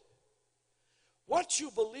restored. What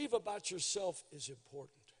you believe about yourself is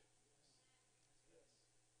important.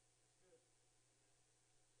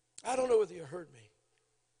 I don't know whether you heard me.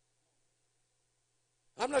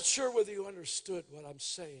 I'm not sure whether you understood what I'm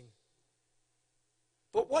saying.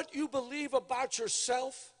 But what you believe about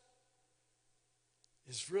yourself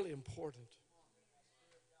is really important.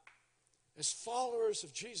 as followers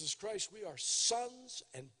of Jesus Christ, we are sons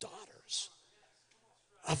and daughters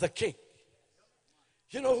of the King.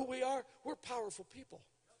 You know who we are? We're powerful people.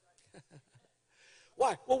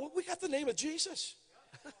 Why? Well, we got the name of Jesus.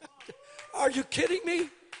 Are you kidding me?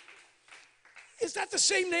 Is that the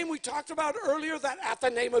same name we talked about earlier, that at the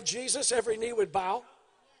name of Jesus every knee would bow?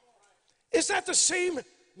 Is that the same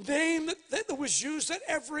name that was used, that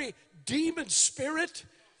every demon spirit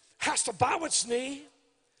has to bow its knee?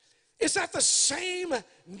 Is that the same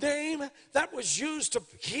name that was used to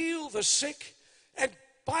heal the sick and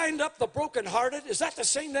bind up the brokenhearted? Is that the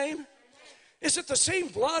same name? Is it the same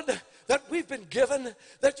blood that we've been given,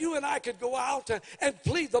 that you and I could go out and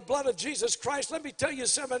plead the blood of Jesus Christ? Let me tell you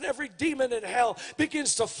something, every demon in hell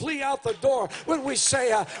begins to flee out the door when we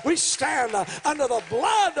say, we stand under the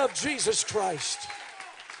blood of Jesus Christ.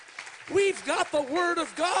 We've got the Word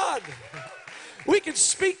of God. We can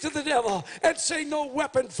speak to the devil and say, no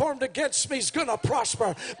weapon formed against me is going to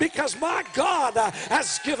prosper, because my God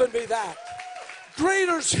has given me that.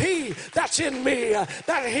 Greater's he that's in me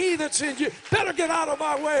than he that's in you. Better get out of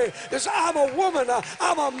my way, because I'm a woman,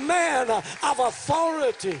 I'm a man of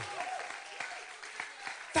authority.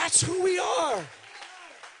 That's who we are.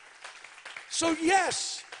 So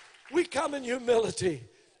yes, we come in humility.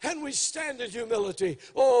 And we stand in humility.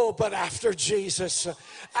 Oh, but after Jesus,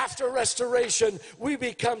 after restoration, we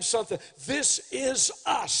become something. This is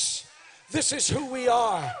us. This is who we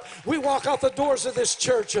are. We walk out the doors of this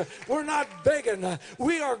church. We're not begging.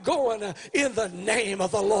 We are going in the name of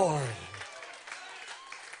the Lord.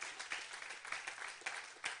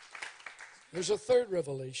 There's a third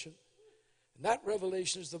revelation. And that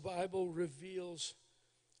revelation is the Bible reveals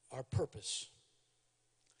our purpose.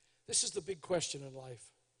 This is the big question in life.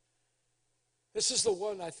 This is the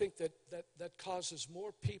one I think that causes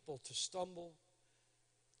more people to stumble,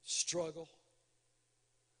 struggle.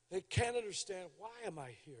 They can't understand, why am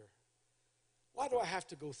I here? Why do I have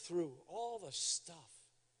to go through all the stuff?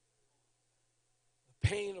 The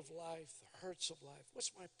pain of life, the hurts of life.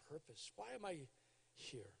 What's my purpose? Why am I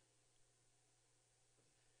here?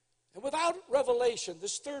 And without revelation,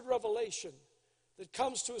 this third revelation that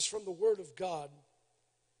comes to us from the Word of God,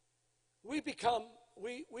 we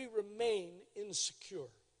remain insecure.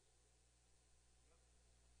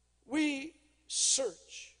 We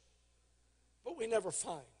search, but we never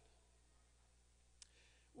find.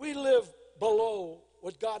 We live below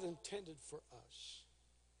what God intended for us.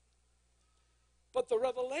 But the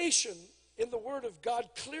revelation in the Word of God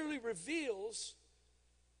clearly reveals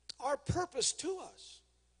our purpose to us.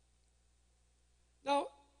 Now,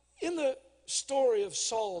 in the story of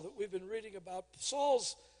Saul that we've been reading about,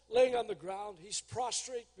 Saul's laying on the ground. He's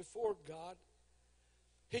prostrate before God.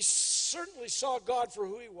 He certainly saw God for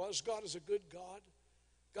who he was. God is a good God.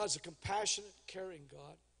 God's a compassionate, caring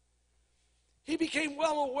God. He became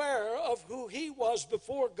well aware of who he was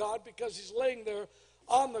before God because he's laying there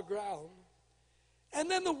on the ground.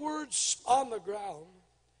 And then the words on the ground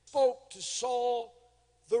spoke to Saul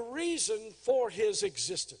the reason for his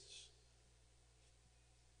existence.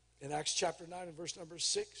 In Acts chapter 9 and verse number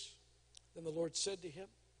 6, then the Lord said to him,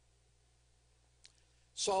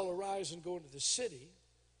 Saul, arise and go into the city,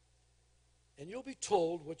 and you'll be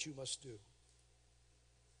told what you must do.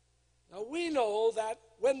 Now we know that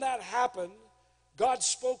when that happened, God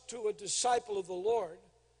spoke to a disciple of the Lord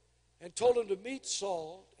and told him to meet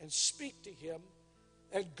Saul and speak to him,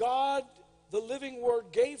 and God, the living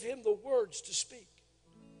Word, gave him the words to speak.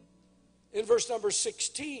 In verse number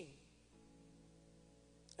 16,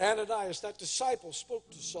 Ananias, that disciple,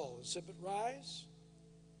 spoke to Saul and said, but rise,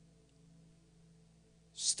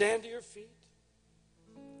 stand to your feet,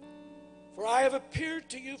 for I have appeared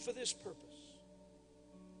to you for this purpose,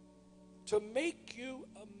 to make you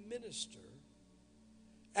a minister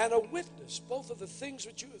and a witness, both of the things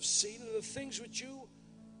which you have seen and the things which you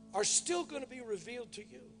are still going to be revealed to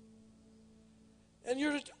you. And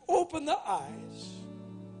you're to open the eyes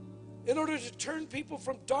in order to turn people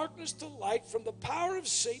from darkness to light, from the power of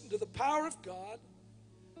Satan to the power of God,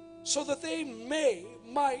 so that they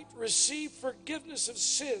might receive forgiveness of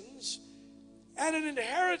sins and an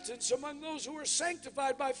inheritance among those who are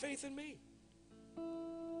sanctified by faith in me.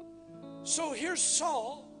 So here's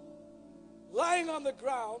Saul lying on the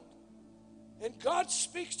ground, and God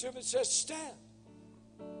speaks to him and says, stand.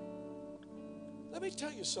 Let me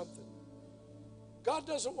tell you something. God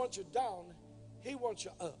doesn't want you down, He wants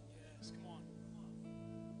you up. Yes, come on.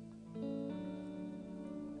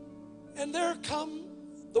 And there come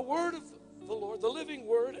the word of the Lord, the living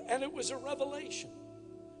word, and it was a revelation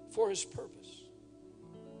for his purpose.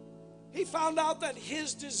 He found out that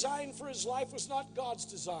his design for his life was not God's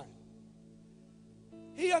design.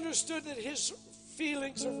 He understood that his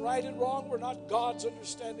feelings of right and wrong were not God's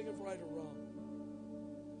understanding of right or wrong.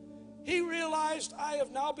 He realized, I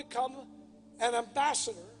have now become an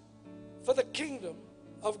ambassador for the kingdom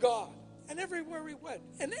of God. And everywhere he went,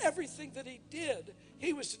 and everything that he did,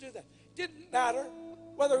 he was to do that. Didn't matter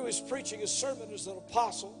whether he was preaching a sermon as an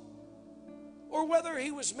apostle or whether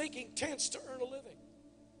he was making tents to earn a living.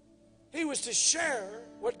 He was to share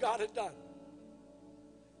what God had done.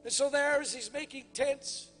 And so there, as he's making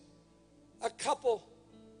tents, a couple,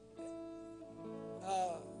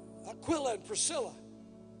 Aquila and Priscilla,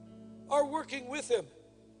 are working with him,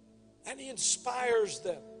 and he inspires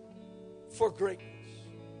them for greatness.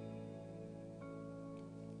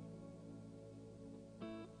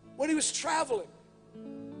 When he was traveling,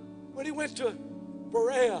 when he went to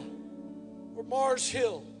Berea or Mars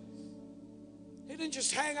Hill, he didn't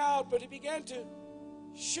just hang out, but he began to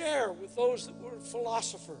share with those that were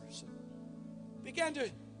philosophers. Began to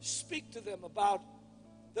speak to them about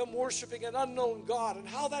them worshiping an unknown God and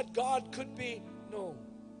how that God could be known.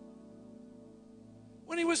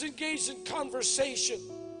 When he was engaged in conversation,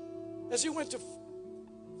 as he went to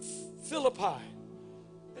Philippi,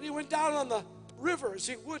 and he went down on the river as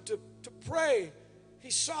he would to pray, he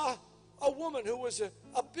saw a woman who was a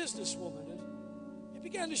businesswoman, and he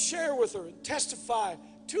began to share with her and testify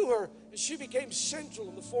to her, and she became central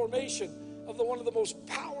in the formation of one of the most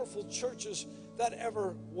powerful churches that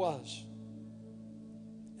ever was.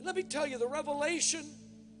 And let me tell you, the revelation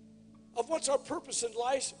of what's our purpose in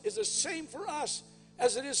life is the same for us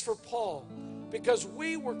as it is for Paul, because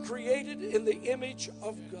we were created in the image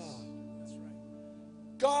of God. That's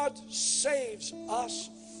right. God saves us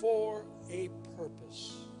for a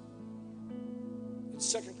purpose. In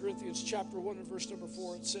 2 Corinthians chapter 1 and verse number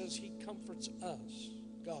 4, it says, He comforts us.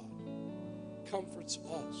 God comforts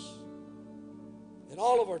us in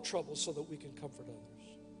all of our troubles so that we can comfort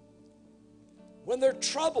others. When they're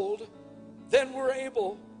troubled, then we're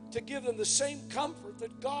able to give them the same comfort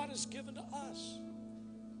that God has given to us.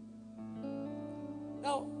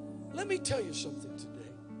 Now, let me tell you something today.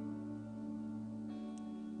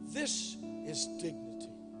 This is dignity.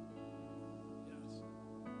 Yes.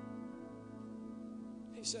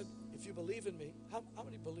 He said, if you believe in me, how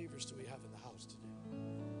many believers do we have in the house today?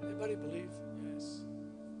 Anybody believe? Yes.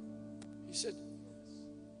 He said,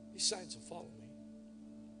 these signs will follow me.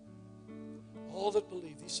 All that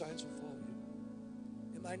believe, these signs will follow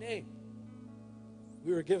you. In my name.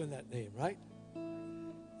 We were given that name, right?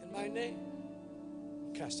 In my name.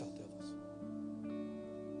 Cast out devils.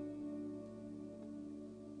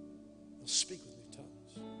 They'll speak with new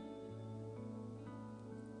tongues.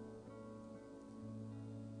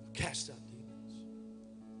 They'll cast out demons.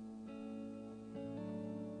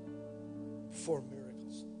 Perform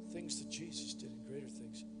miracles. Things that Jesus did and greater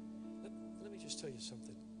things. Let me just tell you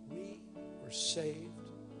something. We were saved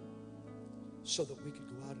so that we could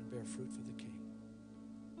go out and bear fruit for the King.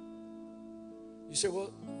 You say,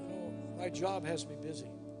 well, my job has me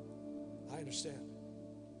busy. I understand.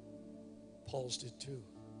 Paul's did too.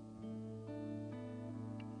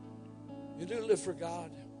 You do live for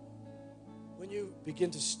God. When you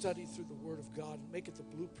begin to study through the Word of God and make it the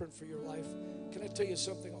blueprint for your life, can I tell you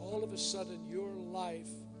something? All of a sudden, your life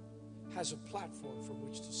has a platform from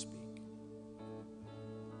which to speak.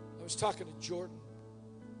 I was talking to Jordan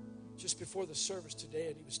just before the service today,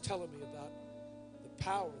 and he was telling me about the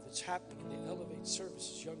power that's happening in the Elevate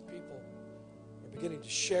services. Young people are beginning to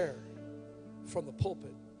share from the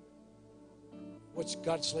pulpit what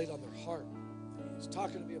God's laid on their heart. He was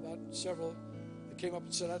talking to me about several that came up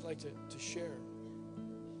and said, I'd like to share.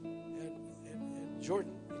 And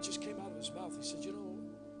Jordan, it just came out of his mouth. He said,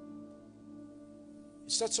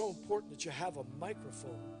 it's not so important that you have a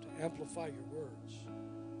microphone to amplify your words.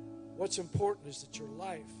 What's important is that your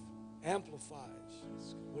life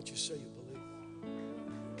amplifies what you say you believe.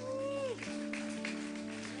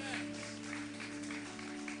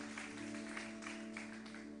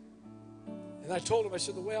 And I told him, I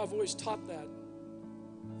said, the way I've always taught that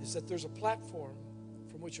is that there's a platform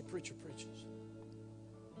from which a preacher preaches.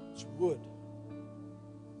 It's wood,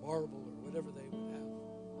 marble, or whatever they would have.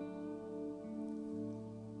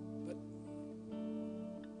 But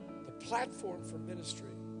the platform for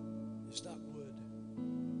ministry is not wood.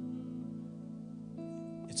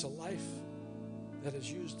 It's a life that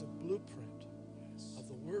has used the blueprint of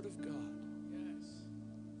the Word of God. Yes.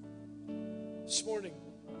 This morning,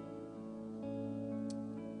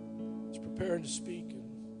 I was preparing to speak, and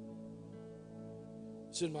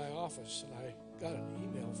it's in my office, and I got an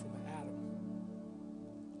email from Adam.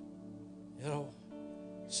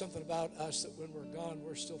 Something about us that when we're gone,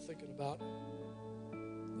 we're still thinking about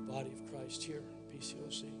the body of Christ here.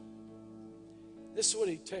 PCOC. This is what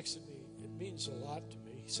he texted me. It means a lot to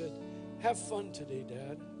me. He said, have fun today,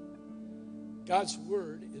 Dad. God's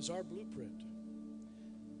word is our blueprint.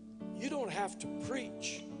 You don't have to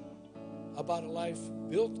preach about a life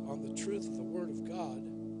built on the truth of the word of God,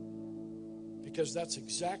 because that's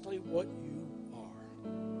exactly what you are.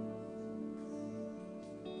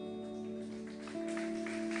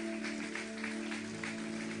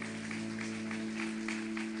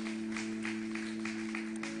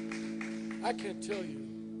 I can't tell you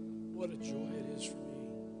what a joy it is for me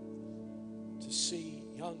to see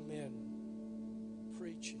young men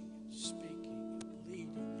preaching, speaking,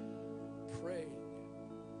 leading, praying,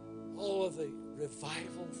 all of the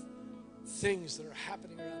revival things that are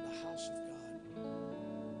happening around the house of God.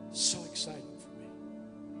 So exciting for me.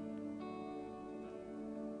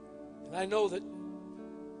 And I know that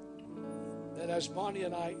as Bonnie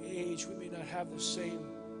and I age, we may not have the same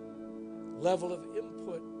level of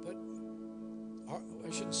input, but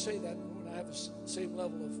I shouldn't say that, we don't have the same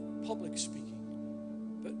level of public speaking,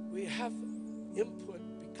 but we have input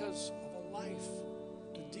because of a life,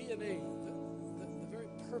 the DNA, the very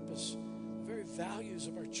purpose, the very values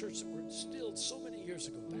of our church that were instilled so many years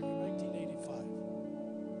ago, back in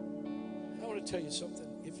 1985. I want to tell you something.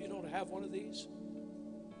 If you don't have one of these,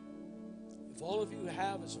 if all of you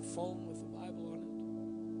have is a phone with a Bible on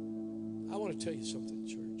it, I want to tell you something,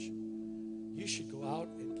 church. You should go out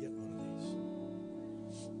and get one of these.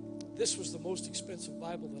 This was the most expensive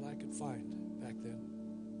Bible that I could find back then.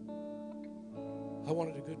 I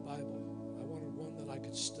wanted a good Bible. I wanted one that I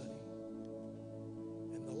could study.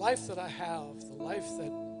 And the life that I have, the life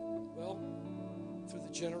that, well, through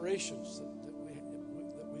the generations that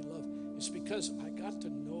we love, is because I got to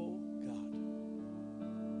know God.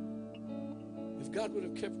 If God would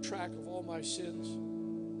have kept track of all my sins,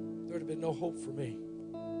 there would have been no hope for me.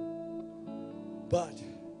 But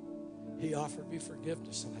he offered me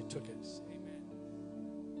forgiveness, and I took it. Amen.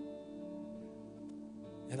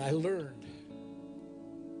 And I learned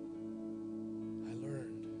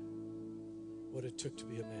what it took to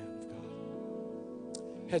be a man of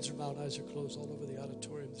God. Heads are bowed, eyes are closed all over the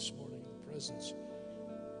auditorium this morning in the presence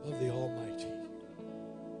of the Almighty.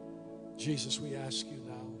 Jesus, we ask you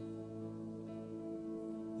now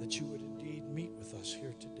that you would indeed meet with us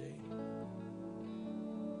here today.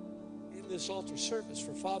 In this altar service,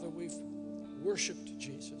 for Father, we've worshiped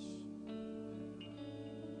Jesus.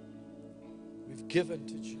 We've given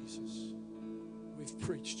to Jesus. We've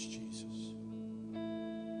preached Jesus.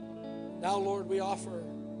 Now, Lord, we offer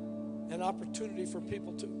an opportunity for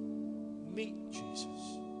people to meet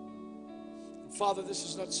Jesus. Father, this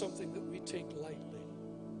is not something that we take lightly.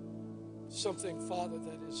 Something, Father,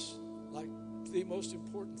 that is like the most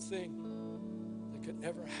important thing that could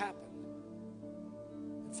ever happen.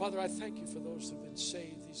 And Father, I thank you for those that have been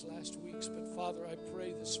saved these last weeks. But Father, I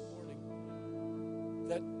pray this morning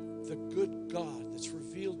that the good God that's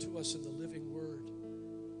revealed to us in the living Word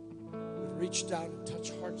would reach down and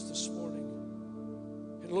touch hearts this morning.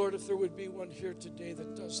 And Lord, if there would be one here today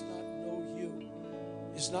that does not know you,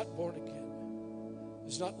 is not born again,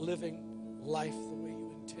 is not living life the way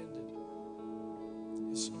you intended,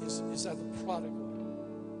 is at the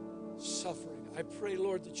prodigal suffering, I pray,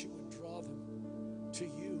 Lord, that you would draw them to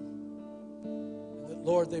you, and that,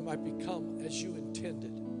 Lord, they might become, as you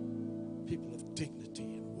intended, people of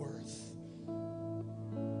dignity and worth.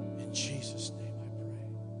 In Jesus' name I pray.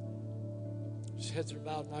 As heads are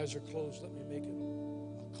bowed and eyes are closed, let me make a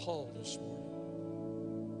call this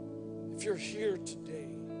morning. If you're here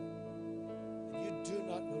today and you do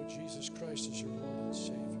not know Jesus Christ as your Lord and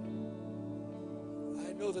Savior,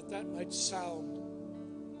 I know that might sound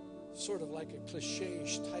sort of like a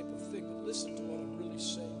cliche-ish type of thing, but listen to what I'm really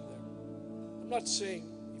saying there. I'm not saying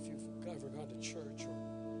if you've ever gone to church or,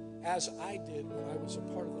 as I did when I was a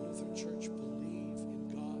part of the Lutheran Church, believe in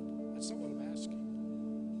God. That's not what I'm asking.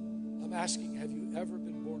 I'm asking, have you ever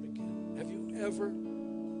been born again? Have you ever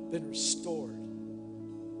been restored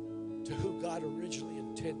to who God originally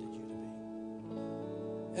intended you to be?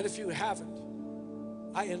 And if you haven't,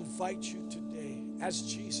 I invite you today, as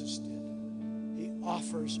Jesus did. He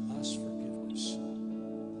offers us forgiveness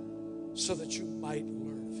so that you might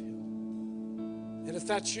learn of him. And if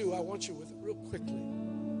that's you, I want you with it real quickly.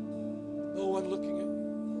 No one looking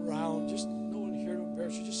around, just no one here to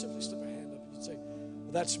embarrass you. Just simply slip a hand up and say,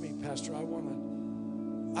 well, that's me, Pastor. I want to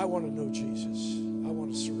know Jesus. I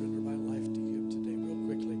want to surrender my life to him today, real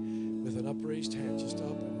quickly, with an upraised hand, just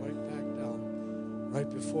up and right back down, right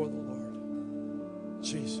before the Lord.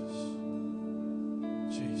 Jesus.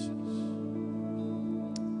 Jesus.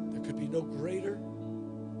 There could be no greater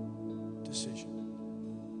decision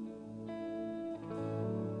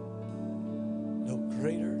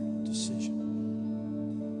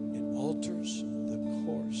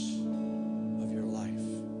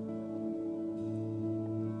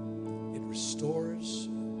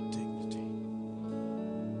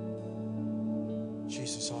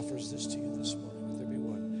this to you this morning? Would there be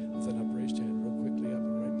one with an upraised hand, real quickly, up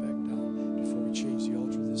and right back down? Before we change the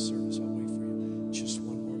altar of this service, I'll wait for you just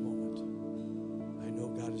one more moment. I know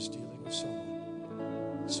God is dealing with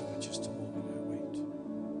someone, so in just a moment I wait.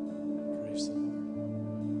 Praise the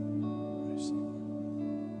Lord. Praise the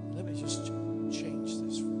Lord. Let me just change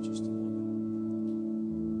this for just a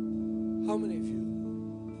moment. How many of you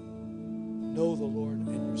know the Lord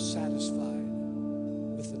and you're satisfied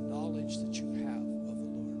with the knowledge that you have of the Lord?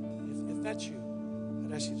 If that's you,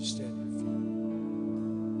 I'd ask you to stand to your feet.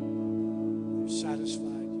 You're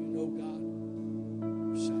satisfied. You know God.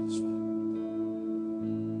 You're satisfied.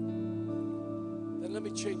 Then let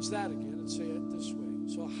me change that again and say it this way.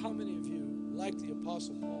 So how many of you, like the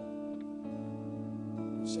Apostle Paul,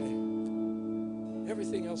 would say,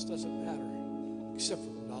 everything else doesn't matter except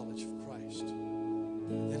for the knowledge of Christ?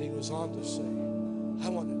 And then he goes on to say, I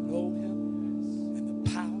want to know him and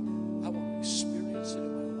the power. I want to experience it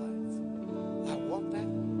in my life. I want that.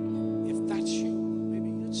 If that's you, maybe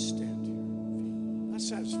you'd stand to your feet. Not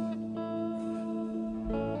satisfied.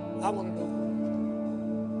 I want to know the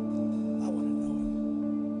Lord. I want to know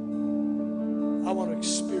him. I want to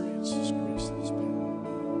experience his grace and his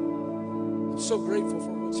power. I'm so grateful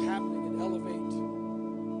for what's happening in Elevate.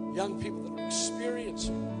 Young people that are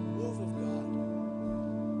experiencing the move of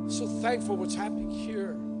God. So thankful what's happening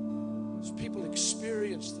here as people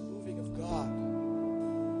experience the moving of God.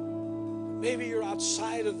 Maybe you're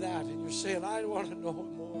outside of that and you're saying, I want to know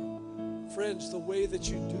Him more. Friends, the way that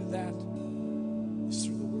you do that is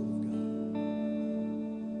through the Word of God.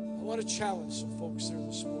 I want to challenge some folks there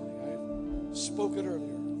this morning. I've spoken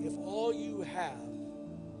earlier. If all you have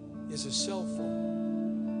is a cell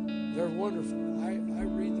phone, they're wonderful. I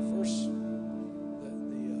read the verse, the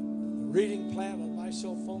reading plan on my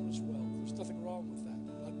cell phone as well. There's nothing wrong with that.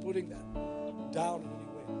 I'm not putting that down in any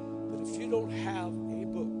way. But if you don't have a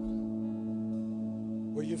book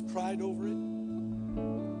where you've cried over it,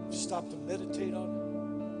 you've stopped to meditate on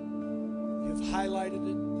it, you've highlighted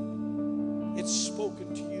it, it's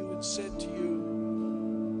spoken to you and said to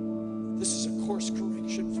you, this is a course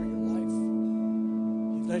correction for your life.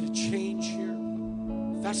 You've made a change here.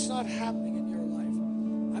 If that's not happening in your life,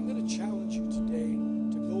 I'm going to challenge you today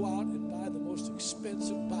to go out and buy the most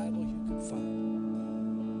expensive Bible you can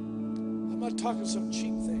find. I'm not talking some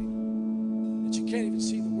cheap thing that you can't even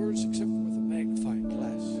see the words except with a magnifying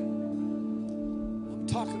glass. I'm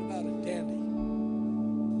talking about a dandy.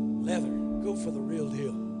 Leather, go for the real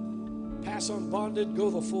deal. Pass on bonded, go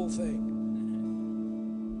the full thing.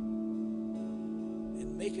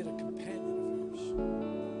 And make it a companion of yours.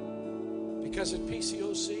 Because at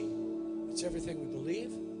PCOC, it's everything we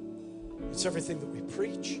believe. It's everything that we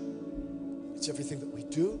preach. It's everything that we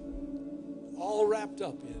do. All wrapped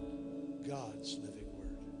up in God's living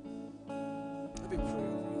Word. Let me pray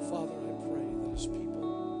over you. Father, I pray that as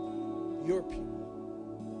people, your people,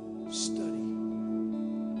 study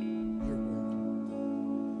your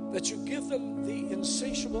Word, that you give them the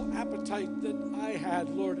insatiable appetite that I had,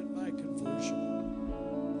 Lord, at my conversion.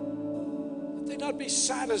 That they not be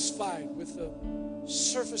satisfied with the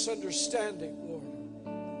surface understanding, Lord,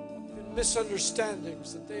 even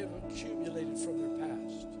misunderstandings that they have accumulated from their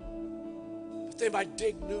past. But they might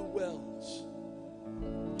dig new wells,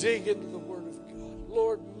 dig into the Word of God.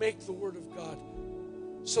 Lord, make the Word of God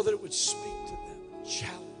so that it would speak to them,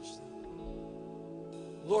 challenge them.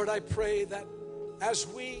 Lord, I pray that as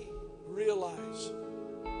we realize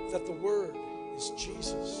that the Word is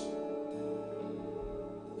Jesus,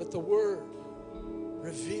 that the Word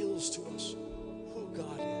reveals to us who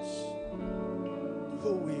God is,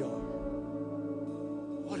 who we are,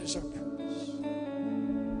 what is our purpose.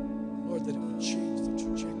 Lord, that it would change the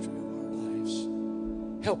trajectory of our lives.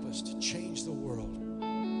 Help us to change the world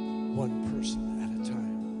one person at a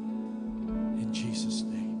time. In Jesus'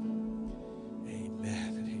 name,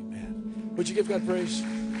 amen and amen. Would you give God praise?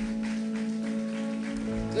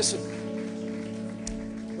 Listen,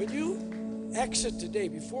 when you exit today,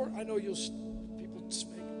 before, I know people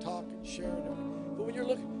speak, talk, and share and everything, but when you're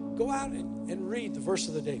looking, go out and read the verse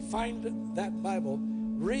of the day. Find that Bible,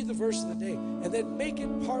 read the verse of the day, and then make it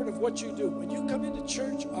part of what you do. When you come into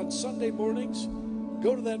church on Sunday mornings,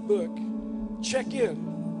 go to that book, check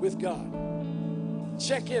in with God.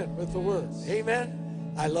 Check in with the Word.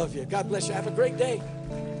 Amen. I love you. God bless you. Have a great day.